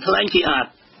បានថ្លែងជាអាច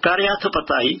ការិយាធិប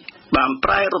តេយ្យបានប្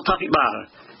រែរដ្ឋាភិបាល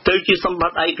ទៅជាសម្ប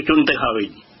ត្តិឯកជនទៅហើយ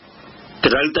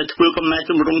ត្រូវតែធ្វើកំណែ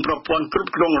ទម្រង់ប្រព័ន្ធគ្រ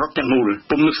ប់គ្រងរដ្ឋទាំងមូល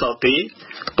ពុំនឹកសោតទេ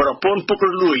ប្រព័ន្ធពុក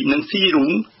រលួយនិងស៊ីរូង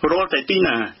រាល់តែទី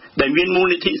ណាដែលមានមូល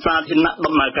និធិសាធារណៈ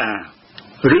ដំណើរការ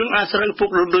រឿងអាស្រូវពុក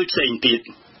រលួយផ្សេងទៀត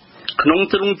ក្នុង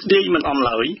ទ្រង់ទ្រាយមិនអម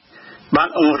ឡើយបាន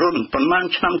អង្រុនប្រមាណ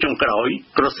ឆ្នាំចុងក្រោយ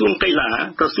ក្រសួងកីឡា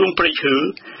ក្រសួងព្រៃឈើ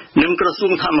និងក្រសួ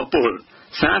ងធម្មពល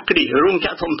សហគ្រាសរោងច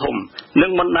ក្រធំៗនិ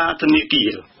ងបណ្ដាធនាគា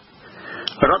រ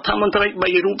រដ្ឋមន្ត្រី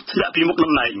3រូបធ្លាក់ពីមុខ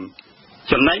តំណែង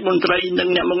ចំណែកមន្ត្រីនិង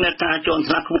អ្នកមុខអ្នកការជាន់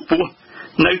ថ្នាក់ខ្ពស់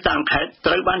នៅតាមខេត្ត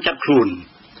ត្រូវបានចាប់ខ្លួន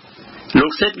លោ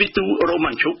កសេតវិទូរ៉ូ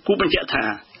ម៉ាន់ឈុកគូបញ្ជាក់ថា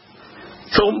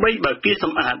សូម្បីបើគេស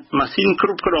ម្អាតម៉ាស៊ីនគ្រ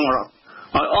ប់គ្រងរដ្ឋ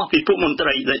ឲ្យអស់ពីពួកមន្ត្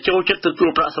រីដែលចូលចិត្តទទួល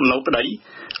ប្រាក់ចំណូលប្តី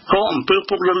ក៏អំពើ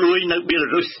ពុករលួយនៅបៀឡា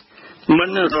រុសមិន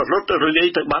រលត់រលាយ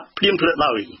ទៅបាត់ភ្លាមភ្លើ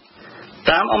ឡើយ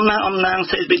តាមអំណាង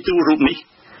សេតវិទូរូបនេះ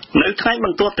នៅថ្ងៃប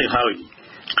ន្ទាប់ទៅហើយ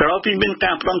ក្រោយពីមាន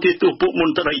ការផ្ដន្ទាទោសពួកម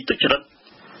ន្ត្រីទុច្ចរិត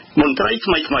មន្ត្រី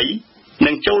ថ្មី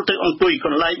នឹងចូលទៅអង្គុយក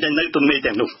ន្លែងដែលនៅទំនេរ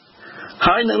ទាំងនោះ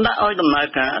ហើយនឹងដាក់ឲ្យដំណើរ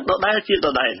ការដដែលជាដ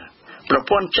ដែលប្រ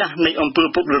ព័ន្ធចាស់នៃអង្គើ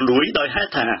ពុករលួយដោយហេ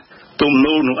តុថាទំ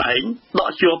នោរនោះឯងដក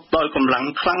ជាប់ដោយកម្លាំង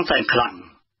ខ្លាំងសែនខ្លាំង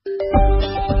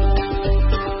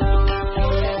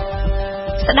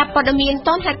ស្ដាប់ព័ត៌មានត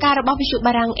នហេតុការណ៍របស់វិទ្យុ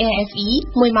បារាំង AFE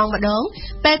 1ម៉ោងម្ដង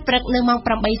ពេលព្រឹកនៅម៉ោង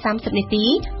 8:30 នាទី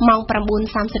ម៉ោង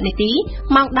 9:30 នាទី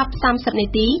ម៉ោង 10:30 នា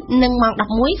ទីនិងម៉ោង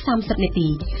 11:30 នាទី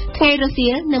ថ្ងៃរសៀ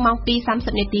លនៅម៉ោង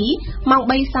 2:30 នាទីម៉ោង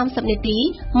 3:30 នាទី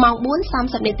ម៉ោង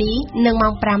 4:30 នាទីនិងម៉ោ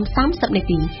ង 5:30 នា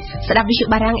ទីស្ដាប់វិទ្យុ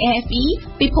បារាំង AFE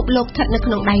ពិភពលោកស្ថិតនៅក្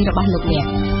នុងដៃរបស់លោកអ្នក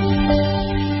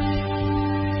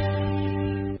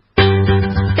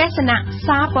ទេសនា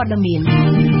សារព័ត៌មាន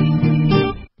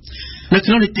នៅ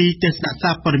ក្នុងនីតិទេសនាសា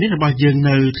រព័ត៌មានរបស់យើង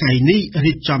នៅថ្ងៃនេះ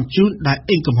រៀបចំជូនដោយ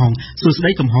អេងកំហុងសួស្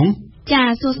ដីកំហុងចា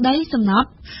សួស្ដីសំណត់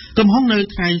កំហុងនៅ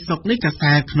ថ្ងៃសុក្រនេះកា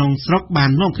សែតក្នុងស្រុកបាន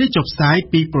នាំគ្នាចុះផ្សាយ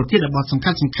ពីប្រធានបទសំខា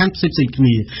ន់ផ្សេងៗគ្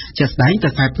នាជាស្ដែង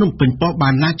កាសែតភ្នំពេញប៉ុស្តិ៍បា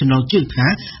នឡើងចំណងជើងថា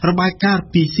របាយការណ៍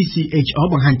ពី CCHR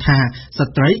បង្ហាញថាស្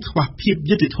ត្រីខ្វះភាព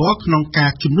យុត្តិធម៌ក្នុងកា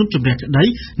រជំនុំជម្រះក្តី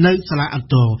នៅសាលាអន្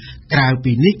តរក្រៅ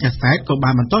ពីនេះកាសែតក៏បា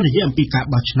នបន្តនិយាយអំពីការ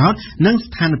បោះឆ្នោតនិង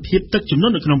ស្ថានភាពទឹកជំន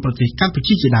ន់នៅក្នុងប្រទេសកម្ពុ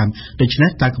ជាជាដើមដូច្នេះ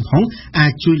តើកំហុងអា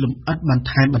ចជួយលម្អិតបន្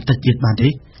ថែមបន្តិចទៀតបាន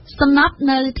ទេសំណប់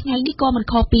នៅថ្ងៃនេះក៏មិន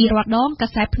ខុសពីរាល់ដងកា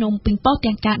សែតភ្នំពេញប៉ុស្តិ៍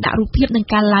ទាំងការដាក់រូបភាពនិង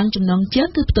ការឡើងចំណងជើង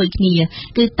គឺផ្ទុយគ្នា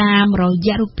គឺតាមរ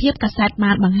យៈរូបភាពកាសែត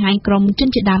បានបង្ហាញក្រុមជន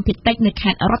ជាដើមភាគតិចនៅខេ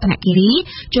ត្តរតនគិរី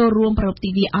ចូលរួមប្រពៃ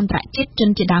ទិវាអន្តរជាតិជន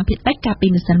ជាដើមភាគតិចកាលពី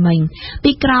ម្សិលមិញ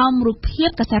ពីក្រោមរូបភាព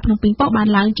កាសែតភ្នំពេញប៉ុស្តិ៍បាន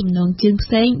ឡើងចំណងជើងផ្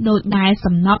សេងដោយដែល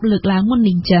សំណប់លើកឡើងមុន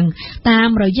នេះអញ្ចឹងតាម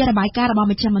រយៈរបាយការណ៍របស់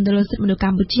មជ្ឈមណ្ឌលសិទ្ធិមនុស្សក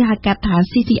ម្ពុជាហៅកាត់ថា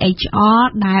CCHR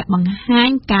ដែលបង្ហាញ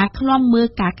ការឃ្លាំមើល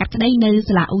ការកាត់ក្តីនៅ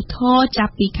សាលាឧទ្ធរចា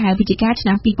ប់ពីខែវិច្ឆិកាឆ្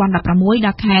នាំ2016ដ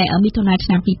ល់ខែមិថុនាឆ្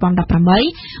នាំ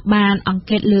2018បានអង្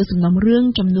កេតលើសំណុំរឿង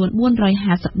ចំនួន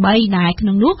453ដែលក្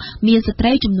នុងនោះមានស្ត្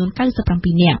រីចំនួន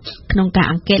97នាក់ក្នុងការ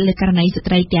អង្កេតលើករណីស្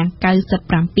ត្រីទាំង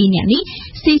97នាក់នេះ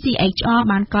CCHR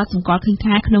បានកត់សម្គាល់ឃើញ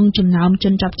ថាក្នុងចំណោមជ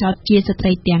នជាប់ចោទជាស្ត្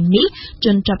រីទាំងនេះជ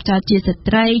នជាប់ចោទជាស្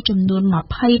ត្រីចំនួន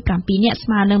27នាក់ស្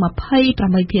មើនឹង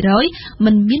 28%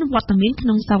 មិនមានវត្តមានក្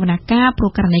នុងសវនកម្មព្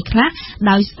រោះករណីខ្លះ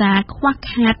ដោយសារខ្វះ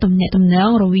ខាតទំនាក់ទំនង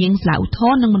រវាងសាលាឧទ្ធ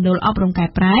រ និងមណ្ឌលអប់រំកែ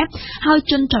ប្រែហើយ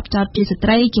ជនជាប់ចោទជាស្ត្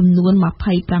រីចំនួន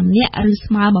25នាក់ឬ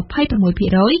ស្មើ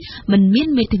 26% មិនមាន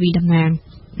មេធាវីតំណាង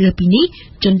លើពីនេះ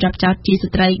ជនជាប់ចោទជា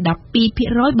ស្ត្រី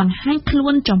 12% បង្ហាញខ្លួ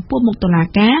នចំពោះមុខតុលា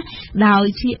ការដោយ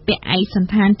ស្លៀកពាក់ឯកសណ្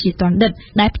ឋានជាទណ្ឌិត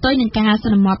ដែលផ្ទុយនឹងការស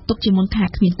ន្មត់ទុកជាមុនថា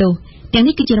គ្មានទោសទាំង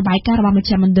នេះគឺជារបាយការណ៍របស់មជ្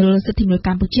ឈមណ្ឌលសិទ្ធិមនុស្សក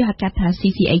ម្ពុជាហៅកាត់ថា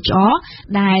CCHR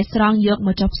ដែលស្រង់យកម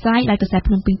កចុះផ្សាយដោយកាសែត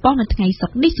ភ្នំពេញប៉ុស្តិ៍នៅថ្ងៃសុ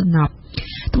ក្រនេះសំណប់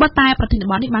ត្បិតតែប្រធាន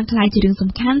បទនេះបានក្លាយជារឿងសំ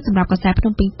ខាន់សម្រាប់កាសែតភ្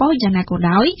នំពេញប៉ុស្តិ៍យ៉ាងណាក៏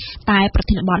ដោយតែប្រ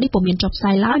ធានបទនេះពុំមានចុះផ្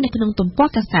សាយឡើយនៅក្នុងទំព័រ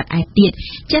កាសែតឯទៀត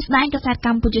ជាស្ដែងកាសែតក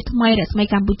ម្ពុជាថ្មីរស្មី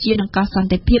កម្ពុជានិងកោះសន្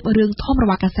តិភាពរឿងធំរ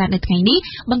បស់កាសែតនៅថ្ងៃនេះ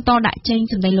បន្តដាក់ចេញ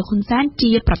សម្ដីលោកហ៊ុនសែន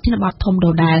ជាប្រធានបទធំដ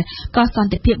ដែលកោះស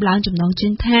ន្តិភាពឡើងចំណងជើ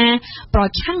ងថាប្រ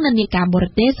ឆាំងនិន្នាការបរ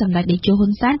ទេសសម្ដេចតេជោហ៊ុ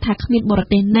នសែនថាគ្មានបរ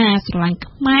ទេសណាស្រឡាញ់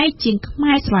ខ្មែរជាងខ្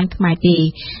មែរស្រឡាញ់ខ្មែរទេ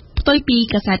ផ្ទុយពី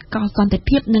កាសែតកោះសន្តិ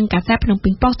ភាពនិងកាសែតភ្នំពេ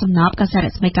ញប៉ុស្តិ៍សំណប់កាសែតរ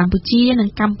ស្មីកម្ពុជានិង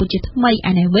កម្ពុជាថ្មី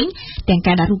ឯនេះវិញទាំង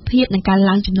ការដាក់រូបភាពនិងការ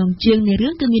ឡើងចំណងជើងនៃរឿ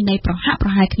ងគឺមានន័យប្រហាក់ប្រ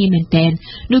ហែលគ្នាមែនទែន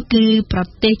នោះគឺប្រ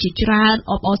ទេសជាច្រើន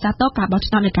អបអរសាទរការបោះ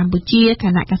ឆ្នោតនៅកម្ពុជាខ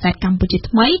ណៈកាសែតកម្ពុជា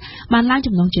ថ្មីបានឡើង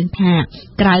ចំណងជើងថា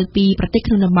ក្រៅពីប្រទេស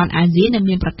ក្នុងតំបន់អាស៊ានដែល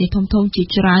មានប្រទេសធំៗជា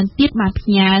ច្រើនទៀតបានផ្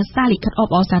ញើសារលិខិតអប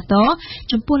អរសាទរ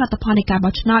ចំពោះលទ្ធផលនៃការ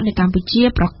បោះឆ្នោតនៅកម្ពុជា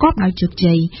ប្រកបដោយជោគ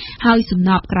ជ័យហើយសំណ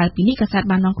ប់ក្រៅពីនេះកាសែត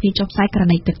បាននាំគ្នាចុះផ្សាយករ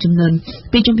ណីទឹកជំនន់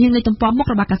ពីជំនាញនៃទំព័រមុខ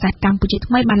របស់កាសែតកម្ពុជា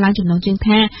ថ្មីបានឡើងចំណងជើង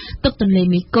ថាទឹកទន្លេ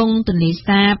មេគង្គទន្លេ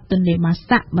សាបទន្លេម៉ា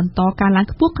សាក់បន្តការឡើង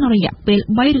ខ្ពស់ក្នុងរយៈពេល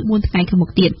3ឬ4ថ្ងៃខាងមុ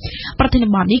ខទៀតប្រធាន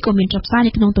បទនេះក៏មានចុះផ្សាយ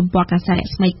នៅក្នុងទំព័រកាសែតរ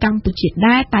ស្មីកម្ពុជា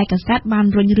ដែរតែកាសែតបាន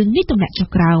រុញរឿងនេះទម្លាក់ចុះ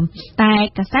ក្រោមតែ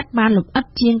កាសែតបានលម្អិត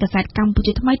ជាងកាសែតកម្ពុ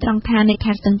ជាថ្មីត្រង់ថានៅ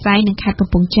ខេត្តស្ទឹងត្រែងនិងខេត្តកំ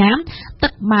ពង់ចាមទឹ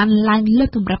កបានឡើងលើស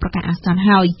កម្រិតប្រកាសអាសន្ន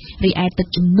ហើយរីឯទឹក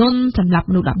ជំនន់សម្រាប់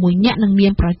មនុស្ស11នាក់និងមា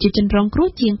នប្រជាជនរងគ្រោះ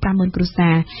ជាង 50,000 គ្រួសា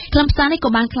រខ្លឹមសារនេះក៏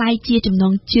បានក្លាយជាចំណ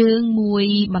ងជើងមួយ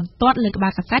បន្ទាត់លើក្បា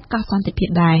លកាសែតកោះសន្តិភាព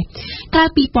ដែរក្រៅ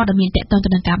ពីព័ត៌មានទាក់ទងទៅ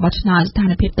នឹងការបោះឆ្នោតស្ថា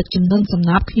នភាពទឹកជំនន់សំ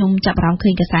ណប់ខ្ញុំចាប់អារម្មណ៍ឃើ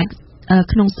ញកាសែត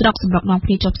ក្នុងស្រុកសម្រាប់នាំគ្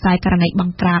នាចុះផ្សាយករណីប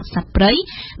ង្ក្រាបសត្វព្រៃ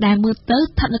ដែលមើលទៅ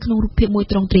ស្ថិតនៅក្នុងរូបភាពមួយ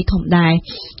ទ្រង់ទ្រាយធំដែរ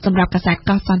សម្រាប់កាសែត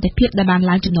កោះសន្តិភាពដែលបាន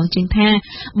ឡើងចំណងជើងថា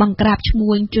បង្ក្រាបឈ្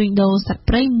មួញជួញដូរសត្វ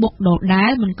ព្រៃមុខដដែ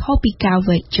លមិនខុសពីការ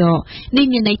វែកចោនេះ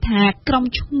មានន័យថាក្រុម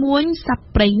ឈ្មួញសត្វ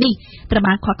ព្រៃនេះត្រូវ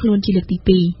បានឃាត់ខ្លួនជាលើកទី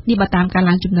2នេះបើតាមការ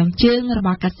ឡើងចំណងជើងរប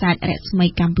ស់កាសែតរស្មី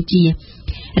កម្ពុជា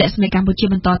រស្មីកម្ពុជា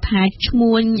បន្តថាឈ្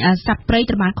មួញសត្វព្រៃ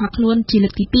ត្រូវបានឃាត់ខ្លួនជាលើ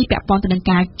កទី2ពាក់ព័ន្ធទៅនឹង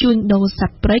ការជួញដូរស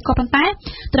ត្វព្រៃក៏ប៉ុន្តែ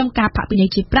ត្រឹមការផាកពិន័យ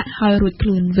ជាប្រាក់ហើយរួចខ្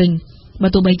លួនវិញបើ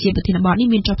ទោះបីជាប្រធានបទនេះ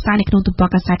មានចុះផ្សាយនៅក្នុងទំព័រ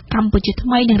កាសែតកម្ពុជាថ្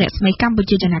មីនិងរស្មីកម្ពុ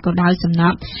ជាយ៉ាងណាក៏ដោយសំណ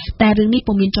ប់តែរឿងនេះ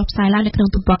ពុំមានចុះផ្សាយឡើងនៅក្នុង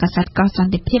ទំព័រកាសែតកោះស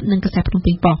ន្តិភាពនិងកាសែតភ្នំ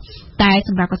ពេញប៉ុស្តិ៍តែស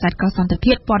ម្រាប់កាសែតកោះសន្តិ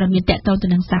ភាពព័ត៌មានតាក់ទងទៅ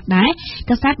នឹងសត្វដែរ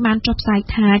កាសែតបានចុះផ្សាយ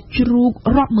ថាជ្រូក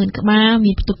រាប់ម៉ឺនក្បាល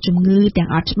មានផ្ទុកជំងឺទាំង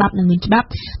អត់ច្បាប់និងមានច្បាប់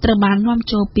ត្រូវបាននាំ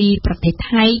ចូលពីប្រទេស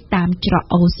ថៃតាមច្រក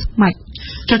អូស្មាច់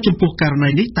ចុះចំពោះករណី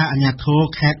នេះតើអាជ្ញាធរ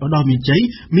ខេត្តឧត្តរមានជ័យ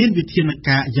មានវិធាន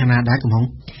ការយ៉ាងណាដែរកំហុង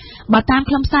បើតាម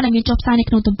ខ្លឹមសារដែលមានចុះផ្សាយនៅ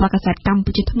ក្នុងទំព័រកាសែតកម្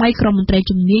ពុជាថ្មីក្រុមមន្ត្រី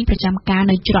ជំនាញប្រចាំការ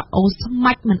នៅច្រកអូស្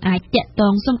មាច់មិនអាចតាក់ទ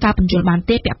ងសុំការបញ្យល់បាន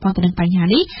ទេពាក់ព័ន្ធទៅនឹងបញ្ហា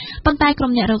នេះប៉ុន្តែក្រុ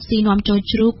មអ្នករកស៊ីនាំចូល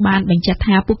ជ្រូកបានបញ្ជាក់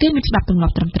ថាពួកគេមានច្បាប់ទម្លា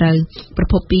ប់ត្រឹមត្រូវប្រ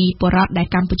ពន្ធពីបរដ្ឋដែល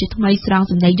កម្ពុជាថ្មីស្រង់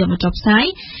សម្ដីយកមកចុះផ្សាយ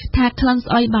ថាក្លិន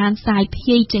ស្អុយបានសាយ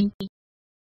ភាយចេញពី